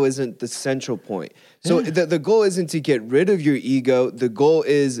said ego isn't the central point. So the goal isn't to get rid of your ego. The goal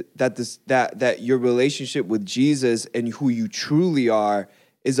is that that your relationship with Jesus and who you truly are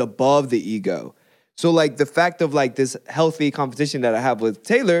is above the ego. So like the fact of like this healthy competition that I have with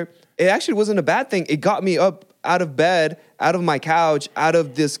Taylor, it actually wasn't a bad thing. It got me up out of bed, out of my couch, out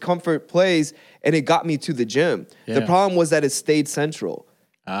of this comfort place, and it got me to the gym. The Yeah. problem was that it stayed central.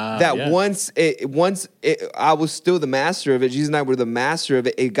 Once I was still the master of it, Jesus and I were the master of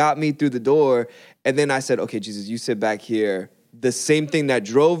it, it got me through the door. And then I said, okay, Jesus, you sit back here. The same thing that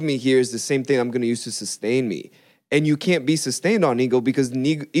drove me here is the same thing I'm going to use to sustain me. And you can't be sustained on ego because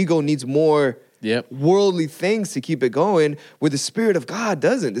ego needs more worldly things to keep it going, where the Spirit of God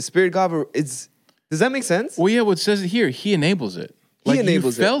doesn't. The Spirit of God, does that make sense? Well, yeah, what says it here, He enables it. Like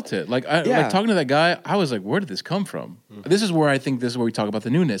enables you felt it. Like talking to that guy, I was like, where did this come from? This is where I think this is where we talk about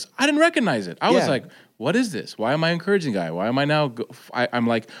the newness. I didn't recognize it. I was like, what is this? Why am I encouraging the guy? Why am I now? I'm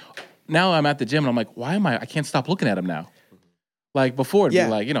like, now I'm at the gym and I'm like, why am I can't stop looking at him now. Like before, it'd be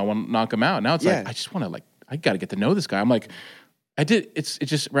like, I want to knock him out. Now it's like, I just want to I got to get to know this guy. I'm like, it's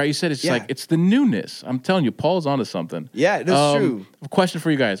just, right, you said, it's like, it's the newness. I'm telling you, Paul's onto something. Yeah, that's true. A question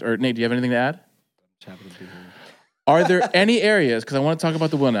for you guys. Or Nate, do you have anything to add? Are there any areas, because I want to talk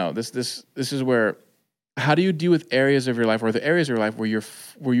about the will now. This is where, how do you deal with areas of your life, or are there areas of your life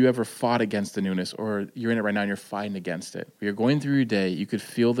where you ever fought against the newness, or you're in it right now and you're fighting against it? You're going through your day, you could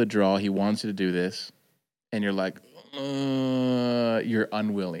feel the draw, He wants you to do this, and you're like, you're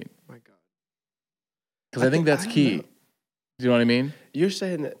unwilling. Oh my God. Because I think that's key. Do you know what I mean? You're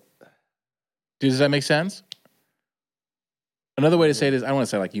saying that. Does that make sense? Another way to say it is, I don't want to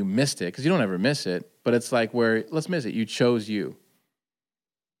say like you missed it, because you don't ever miss it, but it's like where, let's miss it, you chose you.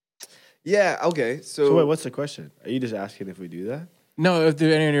 Yeah, okay. So wait, what's the question? Are you just asking if we do that? No, if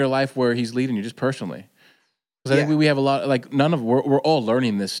there's any in your life where He's leading you, just personally. Because I think we have a lot, like we're all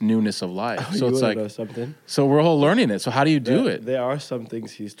learning this newness of life. Oh, so you it's wanna like, know something? So we're all learning it. So how do you do it? There are some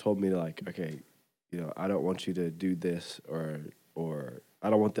things He's told me, like, okay, I don't want you to do this, or I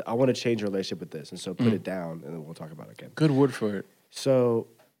don't want I want to change your relationship with this, and so put it down, and then we'll talk about it again. Good word for it. So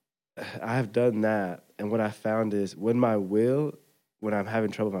I have done that, and what I found is when I'm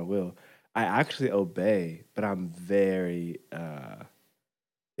having trouble with my will, I actually obey, but I'm very.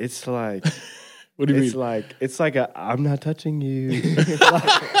 It's like. What do you it's mean? It's like I'm not touching you,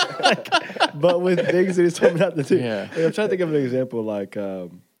 but with things that He's told me not to do. Yeah. Like, I'm trying to think of an example, like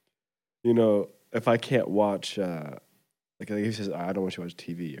if I can't watch, like He says, I don't want you to watch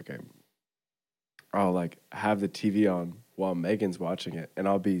TV. Okay, I'll like have the TV on while Megan's watching it, and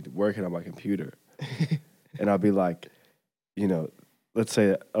I'll be working on my computer, and I'll be like, you know, let's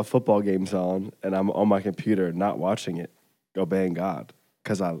say a football game's on, and I'm on my computer not watching it, obeying God,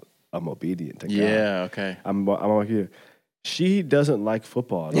 because I'm obedient to God. Yeah. Okay. I'm on my computer. She doesn't like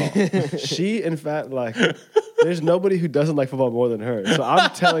football at all. She, in fact, like, there's nobody who doesn't like football more than her. So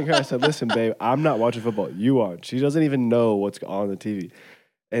I'm telling her, I said, listen, babe, I'm not watching football. You are. She doesn't even know what's on the TV.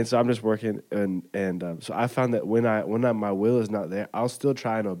 And so I'm just working, and so I found that when my will is not there, I'll still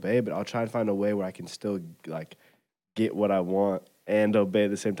try and obey, but I'll try and find a way where I can still like get what I want and obey at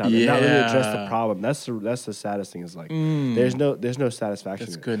the same time, and not really address the problem. That's the saddest thing. Is like there's no satisfaction.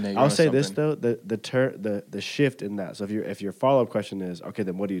 That's in it. good, Nate. I'll say this though, the shift in that. So if your follow up question is, okay,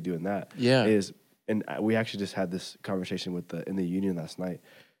 then what do you do in that? Yeah. Is, and we actually just had this conversation in the union last night,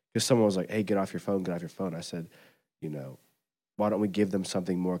 because someone was like, hey, get off your phone. I said, you know, why don't we give them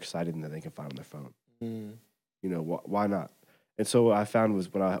something more exciting that they can find on their phone? You know, why not? And so what I found was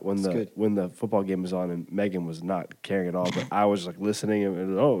when the football game was on and Megan was not caring at all, but I was like listening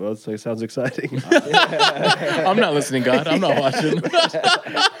and that sounds exciting. I'm not listening, God. I'm not watching.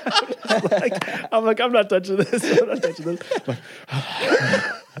 I'm not touching this. I'm not touching this.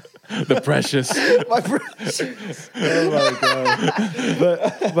 The precious. My precious. Oh my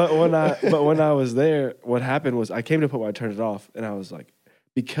God. But when I was there, what happened was I came to a point where I turned it off, and I was like,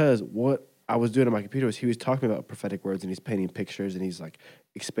 because what I was doing on my computer was he was talking about prophetic words, and he's painting pictures, and he's like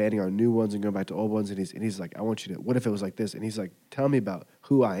expanding on new ones and going back to old ones, and he's like, I want you to, what if it was like this? And he's like, tell me about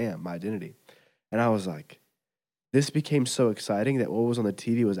who I am, my identity. And I was like, this became so exciting that what was on the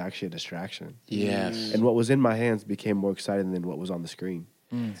TV was actually a distraction. Yes. And what was in my hands became more exciting than what was on the screen.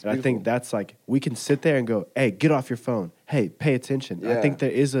 And beautiful. I think that's like, we can sit there and go, hey, get off your phone. Hey, pay attention. Yeah. I think there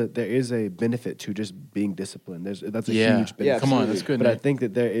is a benefit to just being disciplined. That's a Yeah. huge benefit. Yeah, Come on, absolutely. that's good. But I Nate. think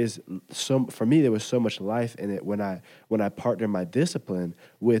that there is for me, there was so much life in it when I partner my discipline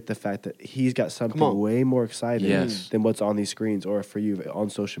with the fact that he's got something on. way more exciting Yes. than what's on these screens, or for you on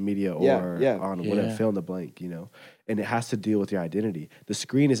social media, or on whatever, Yeah. fill in the blank, you know. And it has to deal with your identity. The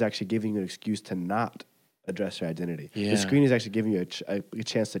screen is actually giving you an excuse to not address your identity. Yeah. The screen is actually giving you a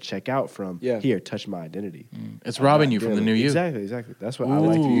chance to check out from, here, touch my identity. It's robbing you from the new you. Exactly. That's what I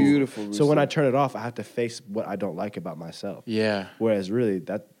like to use. Beautiful. So when I turn it off, I have to face what I don't like about myself. Yeah. Whereas really,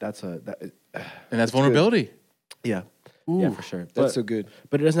 that's And that's vulnerability. yeah, Ooh. yeah, for sure. That's so good.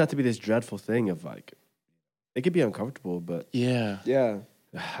 But it doesn't have to be this dreadful thing of like, it could be uncomfortable, but Yeah. Yeah.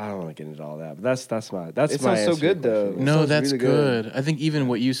 I don't want to get into all that. But that's It my sounds so answer to your good, though. question. No, sounds that's really good. good. I think even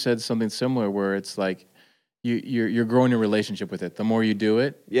what you said, something similar, where it's like you're growing your relationship with it. The more you do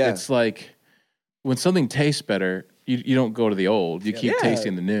it, Yeah. it's like when something tastes better, you don't go to the old. You keep Yeah.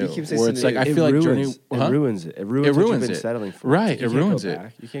 tasting the new. You keep Where tasting it's the like new. I feel like journey. It Huh? ruins it. It ruins what ruins you've been it. settling for. Right, You it can't go ruins it.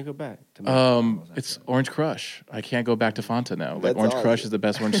 back. You can't go back to McDonald's after It's that. Orange Crush. I can't go back to Fanta now. Like That's Orange Crush awesome. is the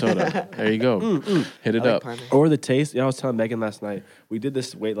best orange soda. There you go. Hit it I like up. pineapple. Or the taste. I was telling Megan last night, we did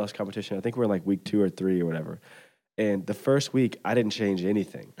this weight loss competition. I think we're in like week 2 or 3 or whatever. And the first week, I didn't change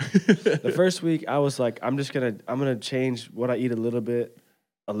anything. The first week, I was like, I'm gonna change what I eat a little bit.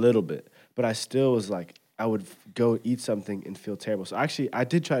 But I still was like, I would go eat something and feel terrible. So actually, I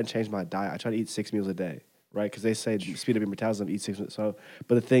did try to change my diet. I try to eat 6 meals a day, right? Because they say speed up your metabolism, eat 6 meals. So,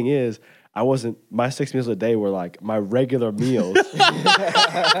 but the thing is, my 6 meals a day were like my regular meals,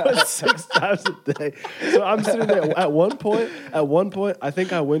 but 6 times a day. So I'm sitting there. At one point, I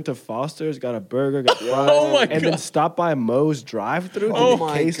think I went to Foster's, got a burger, got fries, Oh my and then God. stopped by Moe's drive-through to Oh get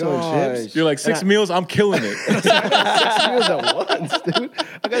my queso and chips. gosh. You're like 6 meals. I'm killing it. 6 meals at once, dude.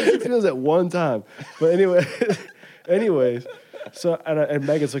 I got 6 meals at one time. But anyways, so and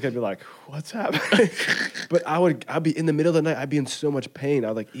Megan's looking at me like, "What's happening?" But I'd be in the middle of the night. I'd be in so much pain.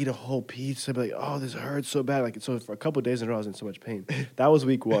 I'd like eat a whole piece. I'd be like, "Oh, this hurts so bad." Like so, for a couple of days in a row, I was in so much pain. That was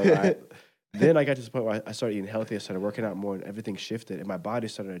week 1. Right? Then I got to the point where I started eating healthy. I started working out more, and everything shifted, and my body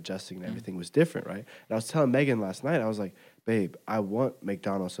started adjusting, and everything was different, right? And I was telling Megan last night, I was like, "Babe, I want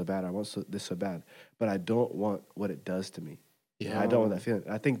McDonald's so bad. I want this so bad, but I don't want what it does to me. Yeah. I don't want that feeling."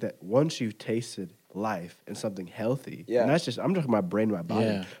 I think that once you've tasted life and something healthy, Yeah. and that's just, I'm talking about my brain and my body,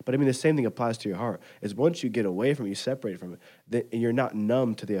 Yeah. but I mean, the same thing applies to your heart, is once you get away from it, you separate from it, then you're not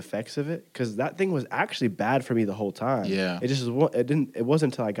numb to the effects of it, because that thing was actually bad for me the whole time. Yeah. It just was, it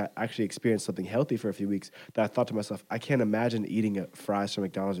wasn't until I actually experienced something healthy for a few weeks that I thought to myself, I can't imagine eating fries from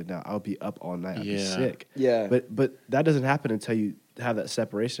McDonald's right now. I would be up all night. I'd be Yeah. sick. Yeah. But that doesn't happen until you have that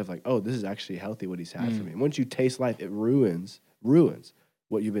separation of like, oh, this is actually healthy what he's had for me. And once you taste life, it ruins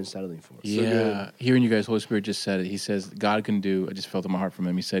what you've been settling for. Yeah. Hearing you guys, Holy Spirit just said it. He says, God can do, I just felt in my heart from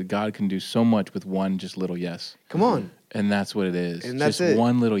him. He said, God can do so much with one just little yes. Come on. And that's what it is. And that's just it.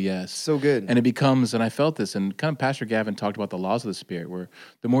 one little yes. So good. And it becomes, and I felt this, and kind of Pastor Gavin talked about the laws of the Spirit, where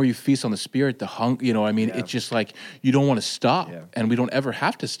the more you feast on the Spirit, the it's just like you don't want to stop, and we don't ever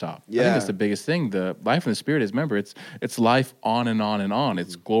have to stop. I think that's the biggest thing. The life in the Spirit is, remember, it's life on and on and on.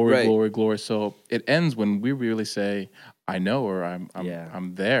 It's glory, Right. glory, glory. So it ends when we really say, I know, or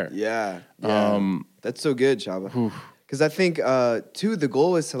I'm there. Yeah. That's so good, Shaba. Oof. Because I think too, the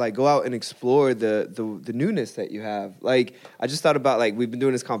goal is to like go out and explore the newness that you have. Like I just thought about like we've been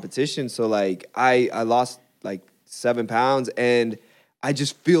doing this competition, so like I lost like 7 pounds and I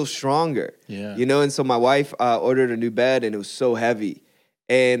just feel stronger. Yeah. You know, and so my wife ordered a new bed and it was so heavy.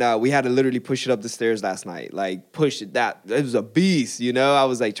 And we had to literally push it up the stairs last night. Like push it, it was a beast, you know? I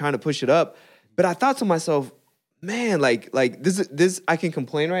was like trying to push it up. But I thought to myself, man, like this I can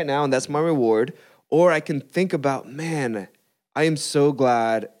complain right now and that's my reward. Or I can think about, man, I am so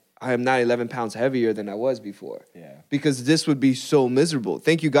glad I am not 11 pounds heavier than I was before. Yeah. Because this would be so miserable.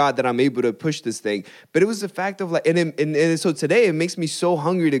 Thank you, God, that I'm able to push this thing. But it was the fact of like, and so today it makes me so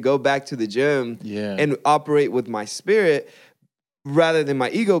hungry to go back to the gym and operate with my spirit rather than my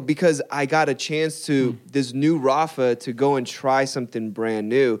ego, because I got a chance to, this new Rafa, to go and try something brand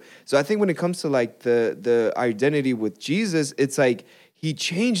new. So I think when it comes to like the identity with Jesus, it's like he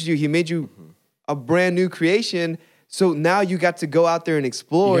changed you. He made you a brand new creation. So now you got to go out there and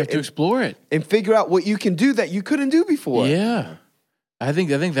explore. You have to explore it. And figure out what you can do that you couldn't do before. Yeah. I think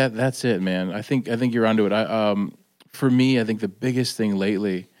that's it, man. I think you're onto it. For me, I think the biggest thing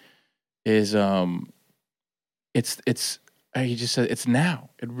lately is he just said it's now.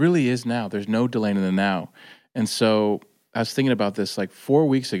 It really is now. There's no delaying in the now. And so I was thinking about this like 4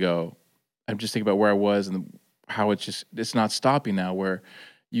 weeks ago. I'm just thinking about where I was and how it's not stopping now, where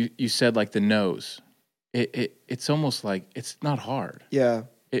you said like the no's. It's almost like it's not hard. Yeah.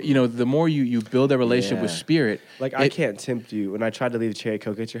 The more you build that relationship with Spirit. Like I can't tempt you. When I tried to leave Cherry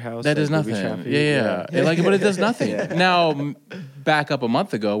Coke at your house. That does nothing. Yeah. But it does nothing. Now, back up a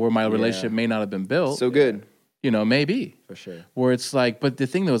month ago where my relationship may not have been built. So good. Maybe. For sure. Where it's like, but the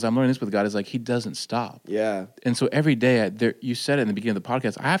thing though is I'm learning this with God is like he doesn't stop. Yeah. And so every day, you said it in the beginning of the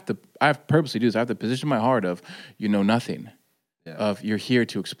podcast, I have to purposely do this. I have to position my heart of, nothing. Yeah. Of you're here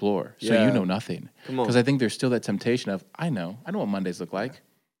to explore. So you know nothing. Come on. Because I think there's still that temptation of, I know what Mondays look like.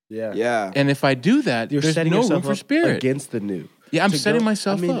 Yeah. Yeah. And if I do that, You're there's setting no yourself room for up Spirit. against the new. Yeah, I'm setting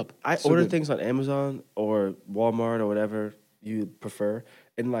myself up. I order things on Amazon or Walmart or whatever you prefer.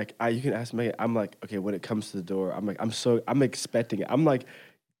 And like you can ask me, I'm like, okay, when it comes to the door, I'm like, I'm expecting it. I'm like,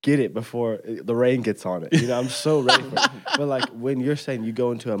 get it before the rain gets on it. I'm so ready for it. But like when you're saying you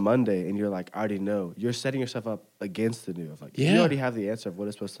go into a Monday and you're like, I already know, you're setting yourself up against the new. Of like, you already have the answer of what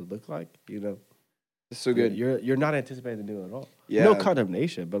it's supposed to look like. It's so good. You're not anticipating the new at all. Yeah. No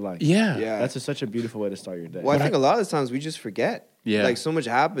condemnation, but like, Yeah. that's such a beautiful way to start your day. Well, I think a lot of the times we just forget. Yeah. Like so much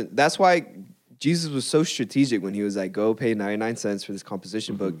happened. That's why Jesus was so strategic when he was like, go pay 99 cents for this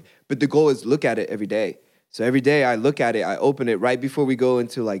composition book. But the goal is look at it every day. So every day I look at it, I open it right before we go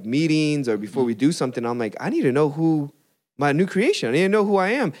into like meetings or before we do something. I'm like, I need to know who my new creation. I need to know who I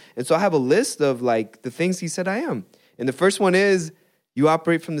am. And so I have a list of like the things he said I am. And the first one is you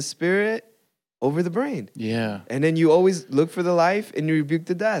operate from the Spirit over the brain. Yeah. And then you always look for the life and you rebuke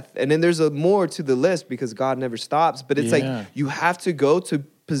the death. And then there's more to the list because God never stops. But it's like you have to go to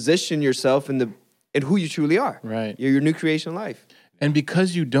position yourself in who you truly are. Right. Your new creation life. And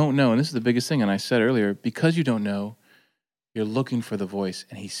because you don't know, and this is the biggest thing, and I said earlier, because you don't know, you're looking for the voice,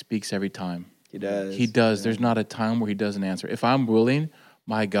 and he speaks every time. He does. He does. Yeah. There's not a time where he doesn't answer. If I'm willing,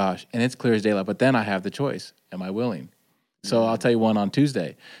 my gosh, and it's clear as daylight, but then I have the choice. Am I willing? So I'll tell you one on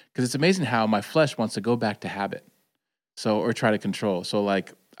Tuesday, because it's amazing how my flesh wants to go back to habit, or try to control. So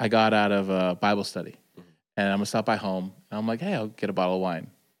like I got out of a Bible study, and I'm going to stop by home, and I'm like, hey, I'll get a bottle of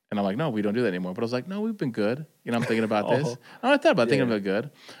wine. And I'm like, no, we don't do that anymore. But I was like, no, we've been good. I'm thinking about this. I thought about thinking about it good.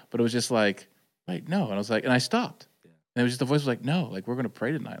 But it was just like, wait, no. And I was like, and I stopped. And it was just the voice was like, no, like we're going to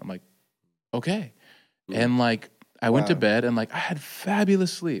pray tonight. I'm like, okay. And like I went to bed and like I had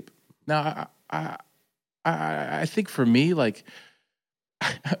fabulous sleep. Now I think for me, like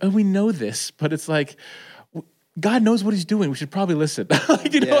we know this, but it's like God knows what he's doing. We should probably listen. What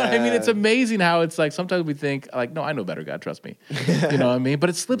I mean? It's amazing how it's like sometimes we think like, no, I know better, God, trust me. You know what I mean? But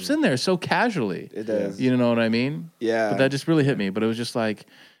it slips in there so casually. It does. You know what I mean? Yeah. But that just really hit me. But it was just like,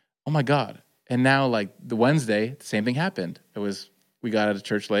 oh my God. And now like the Wednesday, the same thing happened. We got out of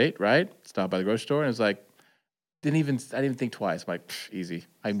church late, right? Stopped by the grocery store and it was like, didn't even think twice. I'm like, easy.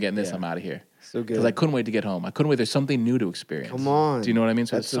 I'm getting this. Yeah. I'm out of here. So good. Because I couldn't wait to get home. I couldn't wait. There's something new to experience. Come on. Do you know what I mean?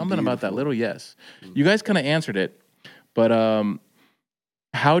 So That's it's so something about that beautiful. little yes. You guys kind of answered it, but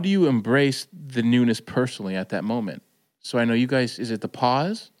how do you embrace the newness personally at that moment? So I know you guys, is it the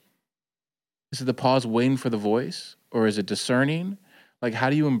pause? Is it the pause waiting for the voice? Or is it discerning? Like, how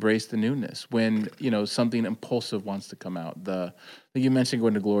do you embrace the newness when, something impulsive wants to come out? Like you mentioned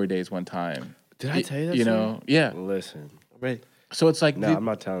going to Glory Days one time. Did I tell you that? You story? know, yeah. Listen. I'm ready. So it's like, No, I'm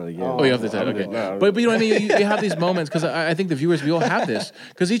not telling it again. Oh, you have to tell. Okay, but you know what I mean. You have these moments because I think the viewers, we all have this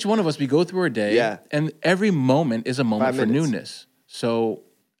because each one of us, we go through our day, Yeah. and every moment is a moment 5 for minutes. newness. So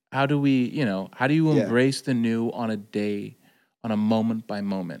how do we, how do you Yeah. embrace the new on a day, on a moment by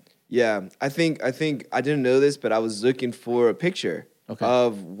moment? Yeah, I think I didn't know this, but I was looking for a picture Okay.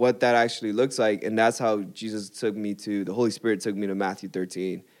 of what that actually looks like, and that's how Jesus took me to the Holy Spirit took me to Matthew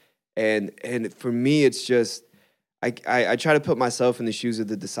 13, and for me, it's just I try to put myself in the shoes of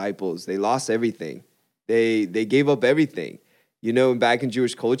the disciples. They lost everything, they gave up everything, and back in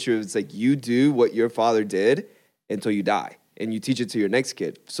Jewish culture, it's like you do what your father did until you die, and you teach it to your next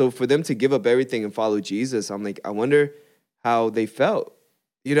kid. So for them to give up everything and follow Jesus, I'm like, I wonder how they felt.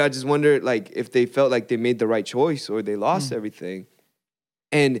 I just wonder, like, if they felt like they made the right choice or they lost everything.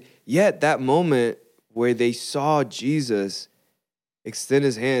 And yet, that moment where they saw Jesus extend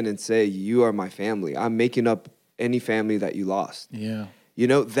his hand and say, "You are my family. I'm making up any family that you lost." Yeah.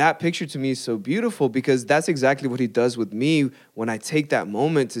 That picture to me is so beautiful because that's exactly what he does with me when I take that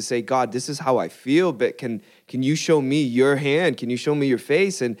moment to say, God, this is how I feel, but can you show me your hand? Can you show me your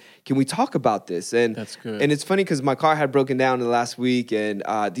face? And can we talk about this? And That's good. And it's funny because my car had broken down in the last week, and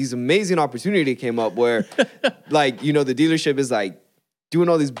these amazing opportunity came up where, the dealership is like doing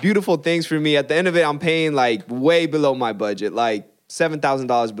all these beautiful things for me. At the end of it, I'm paying like way below my budget, like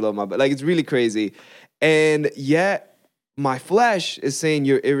 $7,000 below my budget. Like, it's really crazy. And yet, my flesh is saying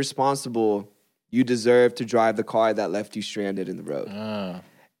you're irresponsible. You deserve to drive the car that left you stranded in the road.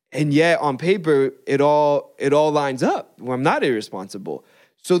 And yet on paper, it all lines up where I'm not irresponsible.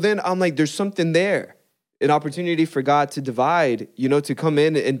 So then I'm like, there's something there, an opportunity for God to divide, to come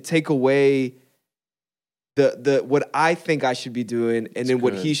in and take away the what I think I should be doing and then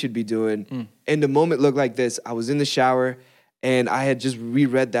what good. he should be doing. And the moment looked like this. I was in the shower and I had just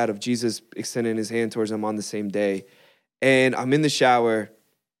reread that of Jesus extending his hand towards him on the same day. And I'm in the shower,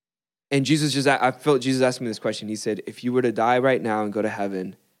 and I felt Jesus asked me this question. He said, if you were to die right now and go to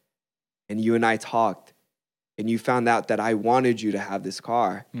heaven, and you and I talked, and you found out that I wanted you to have this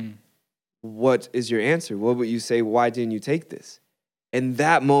car, what is your answer? What would you say? Why didn't you take this? And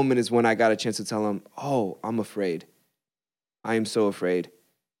that moment is when I got a chance to tell him, oh, I'm afraid. I am so afraid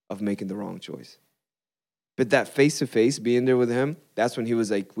of making the wrong choice. But that face-to-face, being there with him, that's when he was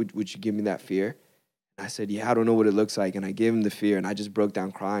like, would you give me that fear? I said, yeah, I don't know what it looks like. And I gave him the fear, and I just broke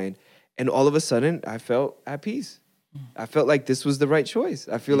down crying. And all of a sudden, I felt at peace. I felt like this was the right choice.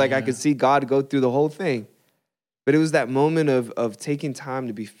 I feel like I could see God go through the whole thing. But it was that moment of taking time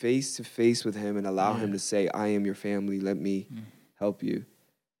to be face to face with him and allow him to say, I am your family. Let me help you.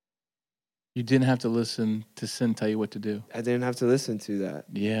 You didn't have to listen to sin tell you what to do. I didn't have to listen to that.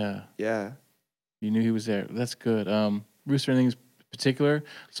 Yeah. Yeah. You knew he was there. That's good. Rooster, anything particular?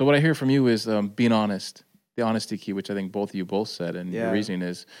 So what I hear from you is being honest, the honesty key, which I think both of you both said, and your reasoning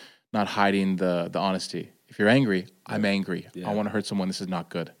is not hiding the honesty. If you're angry, I'm angry. Yeah. I want to hurt someone. This is not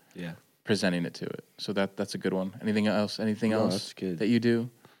good. Yeah. Presenting it to it. So that's a good one. Anything else? Anything No, else that's good. that you do?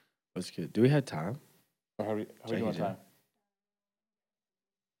 That's good. Do we have time? Or how are we Jackie doing Chan. time?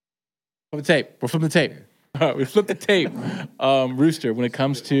 Flip the tape. We're flipping the tape. All right, we flipped the tape. Rooster, when it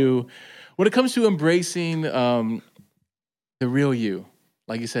comes to embracing the real you,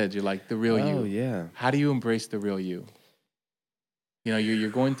 like you said, you're like the real you. Oh, yeah. How do you embrace the real you? You're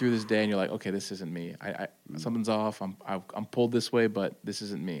going through this day and you're like, okay, this isn't me. I something's off. I'm pulled this way, but this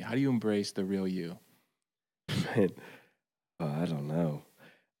isn't me. How do you embrace the real you? Man, I don't know.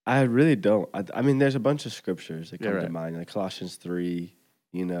 I really don't. I mean, there's a bunch of scriptures that come to mind, like Colossians 3.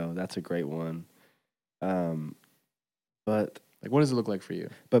 That's a great one. But Like, what does it look like for you?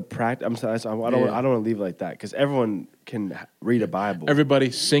 I'm sorry, I don't want to leave it like that because everyone can read a Bible.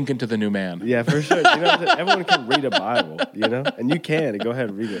 Everybody sink into the new man. Yeah, for sure. Everyone can read a Bible, and you can go ahead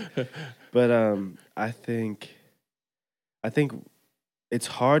and read it. But I think it's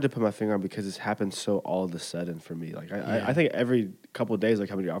hard to put my finger on because it's happened so all of a sudden for me. Like I think every couple of days I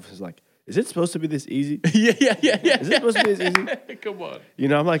come to your office is like, is it supposed to be this easy? yeah. Is it supposed to be this easy? Come on.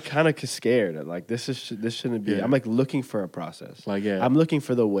 I'm like kind of scared. Like this shouldn't be. Yeah. I'm like looking for a process. Like, yeah. I'm looking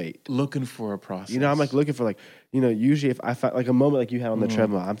for the wait. Looking for a process. I'm like looking for usually if I find like a moment like you had on the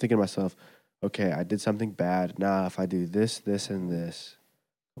treadmill, I'm thinking to myself, okay, I did something bad. Now, if I do this, this, and this,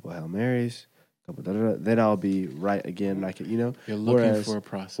 a couple Hail Marys, couple then I'll be right again. I can, You're looking for a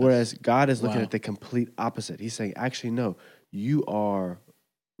process. Whereas God is looking Wow. at the complete opposite. He's saying, actually, no, you are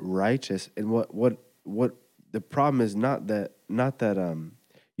righteous. And what the problem is not that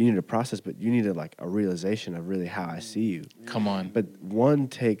you need a process, but you need a realization of really how I see you. Come on. But one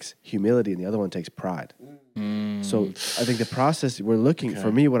takes humility and the other one takes pride. So I think the process we're looking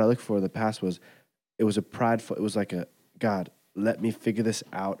for me, what I looked for in the past was a prideful. It was like God, let me figure this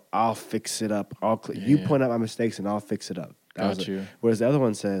out. I'll fix it up. You point out my mistakes and I'll fix it up. Got you. Whereas the other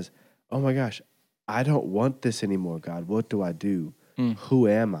one says, oh my gosh, I don't want this anymore, God. What do I do? Who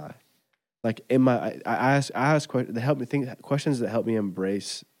am I? Like, I ask questions that help me think, questions that help me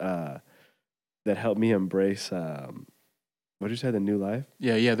embrace, what did you say, the new life?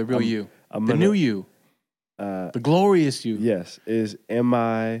 Yeah, the real you. The new you. The glorious you. Yes. Who am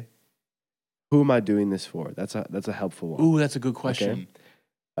I doing this for? That's a helpful one. Ooh, that's a good question.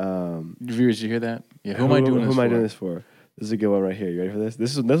 Okay. Viewers, you hear that? Yeah. Who am I doing this for? This is a good one right here. You ready for this?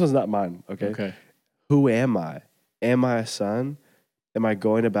 This one's not mine. Okay. Who am I? Am I a son? Am I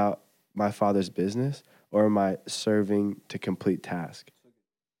going about my father's business, or am I serving to complete task?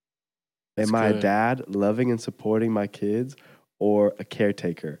 Am I a dad, loving and supporting my kids, or a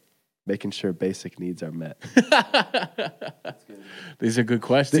caretaker, making sure basic needs are met? These are good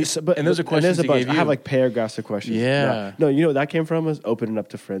questions. Those are questions I gave you. I have paragraphs of questions. Yeah. No, you know what that came from was opening up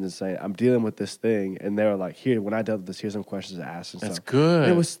to friends and saying, I'm dealing with this thing. And they were like, when I dealt with this, here's some questions to ask and That's stuff. good.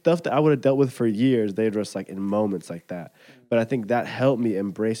 And it was stuff that I would have dealt with for years. They were just in moments like that. But I think that helped me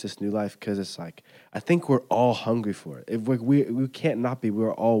embrace this new life because it's I think we're all hungry for it. If we can't not be.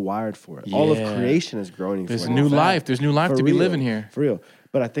 We're all wired for it. All of creation is groaning for it. There's new life. There's new life to be living here. For real.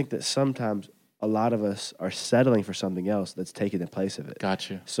 But I think that sometimes a lot of us are settling for something else that's taking the place of it.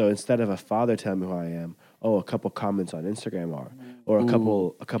 Gotcha. So instead of a father telling me who I am, a couple comments on Instagram are, or a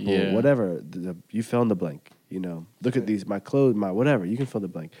couple whatever, you fill in the blank. Look at these, my clothes, my whatever. You can fill the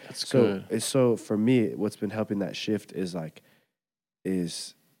blank. That's good. So for me, what's been helping that shift is I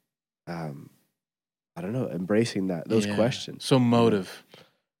don't know, embracing those questions. So motive.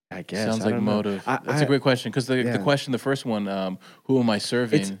 I guess. Sounds like motive. That's a great question because the question, the first one, who am I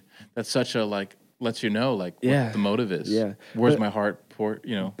serving? That's such a lets you know what the motive is. Yeah. Where's my heart for?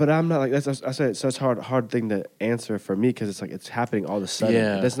 But I'm not that's. I say it's such a hard thing to answer for me because it's happening all of a sudden.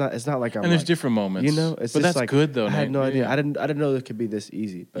 Yeah. It's not like I'm. And there's different moments. It's but just that's good though. I had no idea. Yeah. I didn't know it could be this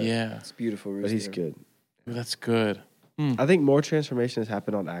easy. But It's beautiful. But he's good. Ooh, that's good. I think more transformation has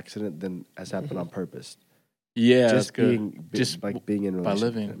happened on accident than has happened on purpose. Yeah, just that's good. being in by relationship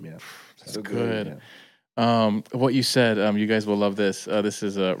living. with him. Yeah, That's good. Yeah. What you said, you guys will love this. This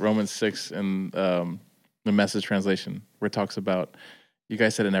is Romans 6 in the Message translation, where it talks about, you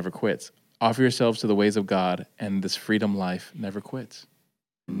guys said it never quits. Offer yourselves to the ways of God, and this freedom life never quits.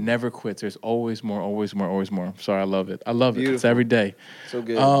 Never quits. There's always more, always more, always more. Sorry, I love it. I love it. It's every day. So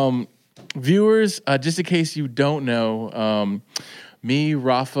good. Viewers, just in case you don't know, me,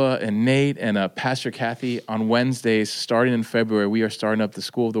 Rafa, and Nate, and Pastor Kathy, on Wednesdays, starting in February, we are starting up the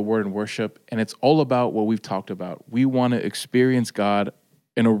School of the Word and Worship, and it's all about what we've talked about. We want to experience God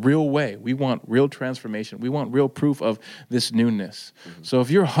in a real way. We want real transformation. We want real proof of this newness. Mm-hmm. So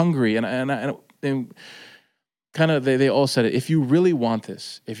if you're hungry, and kind of they all said it, if you really want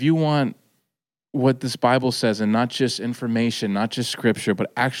this, if you want what this Bible says, and not just information, not just scripture, but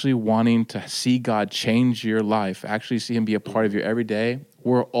actually wanting to see God change your life, actually see him be a part of your everyday,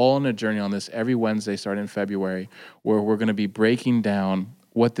 we're all on a journey on this every Wednesday starting in February, where we're going to be breaking down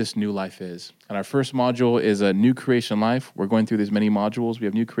what this new life is. And our first module is a new creation life. We're going through these many modules. We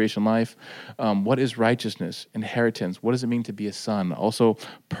have new creation life. What is righteousness, inheritance? What does it mean to be a son? Also,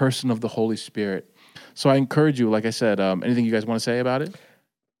 person of the Holy Spirit. So I encourage you, like I said, anything you guys want to say about it?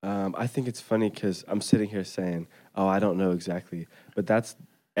 I think it's funny because I'm sitting here saying, I don't know exactly. But that's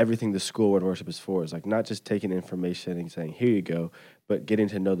everything the School Word Worship is for. It's not just taking information and saying, here you go, but getting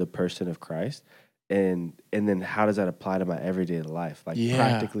to know the person of Christ. And then how does that apply to my everyday life?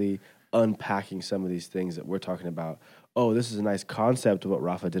 Practically unpacking some of these things that we're talking about. Oh, this is a nice concept of what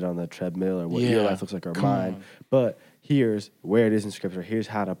Rafa did on the treadmill, or what your life looks like or mine. But here's where it is in Scripture. Here's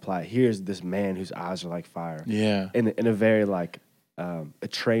how to apply it. Here's this man whose eyes are like fire. Yeah. In a very a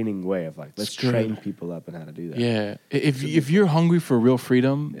training way of let's train people up in how to do that. Yeah. If you're hungry for real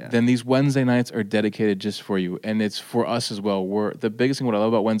freedom, then these Wednesday nights are dedicated just for you. And it's for us as well. The biggest thing what I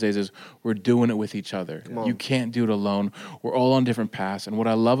love about Wednesdays is we're doing it with each other. You can't do it alone. We're all on different paths. And what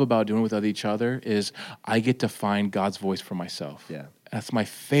I love about doing it with each other is I get to find God's voice for myself. Yeah. That's my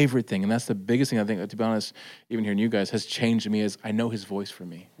favorite thing. And that's the biggest thing I think, to be honest, even hearing you guys has changed me is I know his voice for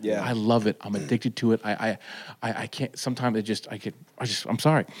me. Yeah. I love it. I'm addicted to it. I can't, sometimes I'm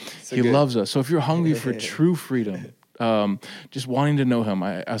sorry. So He good. loves us. So if you're hungry for true freedom, just wanting to know him,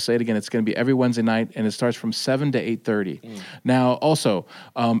 I'll say it again, it's going to be every Wednesday night, and it starts from 7 to 8:30. Now, also,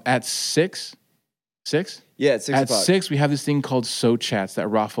 at 6? Yeah, at 6 At o'clock. 6, we have this thing called So Chats that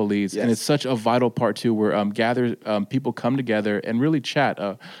Rafa leads, and Yes. it's such a vital part too, where people come together and really chat.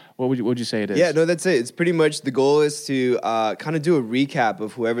 What would you say it is? Yeah, no, that's it. It's pretty much the goal is to kind of do a recap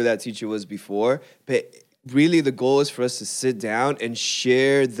of whoever that teacher was before. But really, the goal is for us to sit down and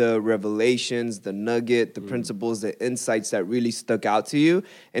share the revelations, the nugget, the principles, the insights that really stuck out to you.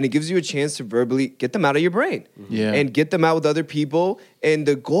 And it gives you a chance to verbally get them out of your brain. Yeah. And get them out with other people. And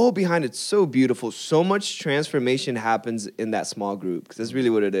the goal behind it's so beautiful. So much transformation happens in that small group, because that's really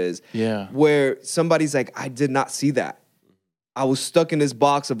what it is. Yeah. Where somebody's like, I did not see that. I was stuck in this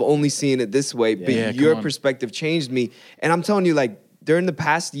box of only seeing it this way, but Yeah, your come on. perspective changed me. And I'm telling you, like, during the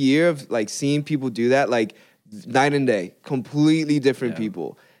past year of like seeing people do that, like night and day, completely different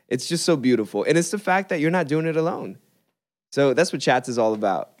people. It's just so beautiful. And it's the fact that you're not doing it alone. So that's what Chats is all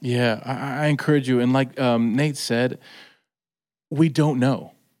about. Yeah, I encourage you. And like Nate said, we don't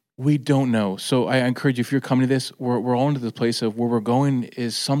know. We don't know. So I encourage you, if you're coming to this, we're all into this place of where we're going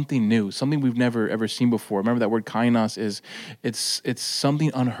is something new, something we've never ever seen before. Remember that word kainos is it's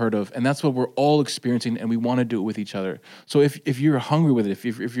something unheard of, and that's what we're all experiencing, and we want to do it with each other. So if you're hungry with it, if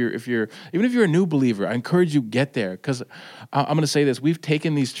you're even if you're a new believer, I encourage you get there, because I'm going to say this: we've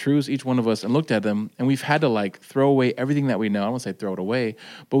taken these truths, each one of us, and looked at them, and we've had to like throw away everything that we know. I don't want to say throw it away,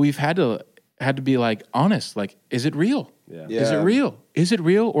 but we've had to be like honest. Like, is it real? Yeah. Is it real? Is it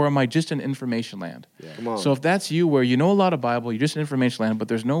real, or am I just in information land? Come on. So if that's you, where you know a lot of Bible, you're just in information land, but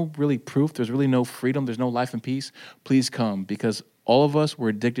there's no really proof, there's really no freedom, there's no life and peace, please come, because all of us were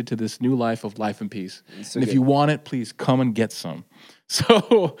addicted to this new life of life and peace. So and if good. you want it, please come and get some.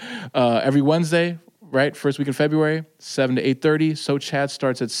 So every Wednesday, right, first week in February, 7 to 8:30. So Chat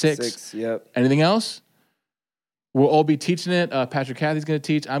starts at 6. Yep. Anything else? We'll all be teaching it. Patrick Cathy's going to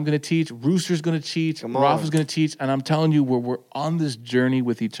teach. I'm going to teach. Rooster's going to teach. Come on. Rafa's going to teach. And I'm telling you, we're on this journey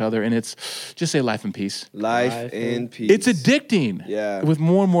with each other. And it's, just say life and peace. Life in peace. It's addicting. Yeah. With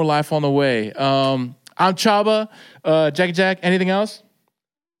more and more life on the way. I'm Chaba. Jackie Jack, anything else?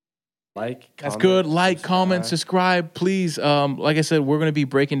 That's good. Like, comment, subscribe, please. Like I said, we're going to be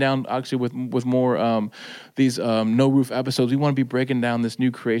breaking down actually with more these No Roof episodes. We want to be breaking down this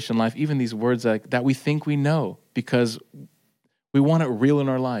new creation life, even these words that we think we know, because we want it real in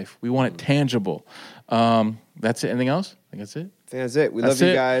our life. We want it tangible. That's it. Anything else? I think that's it. I think that's it. We That's love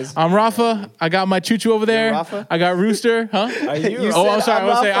you it. guys. I'm Rafa. I got my choo-choo over there. Rafa? I got Rooster. Huh? You Oh, I'm said sorry. I'm I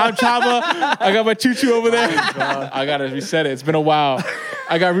was saying I'm Rafa. Chaba. I got my choo-choo over there. I got to reset it. It's been a while.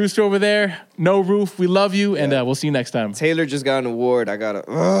 I got Rooster over there. No Roof. We love you, and we'll see you next time. Taylor just got an award. I gotta.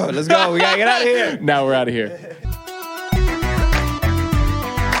 Let's go. We gotta get out of here. Now we're out of here.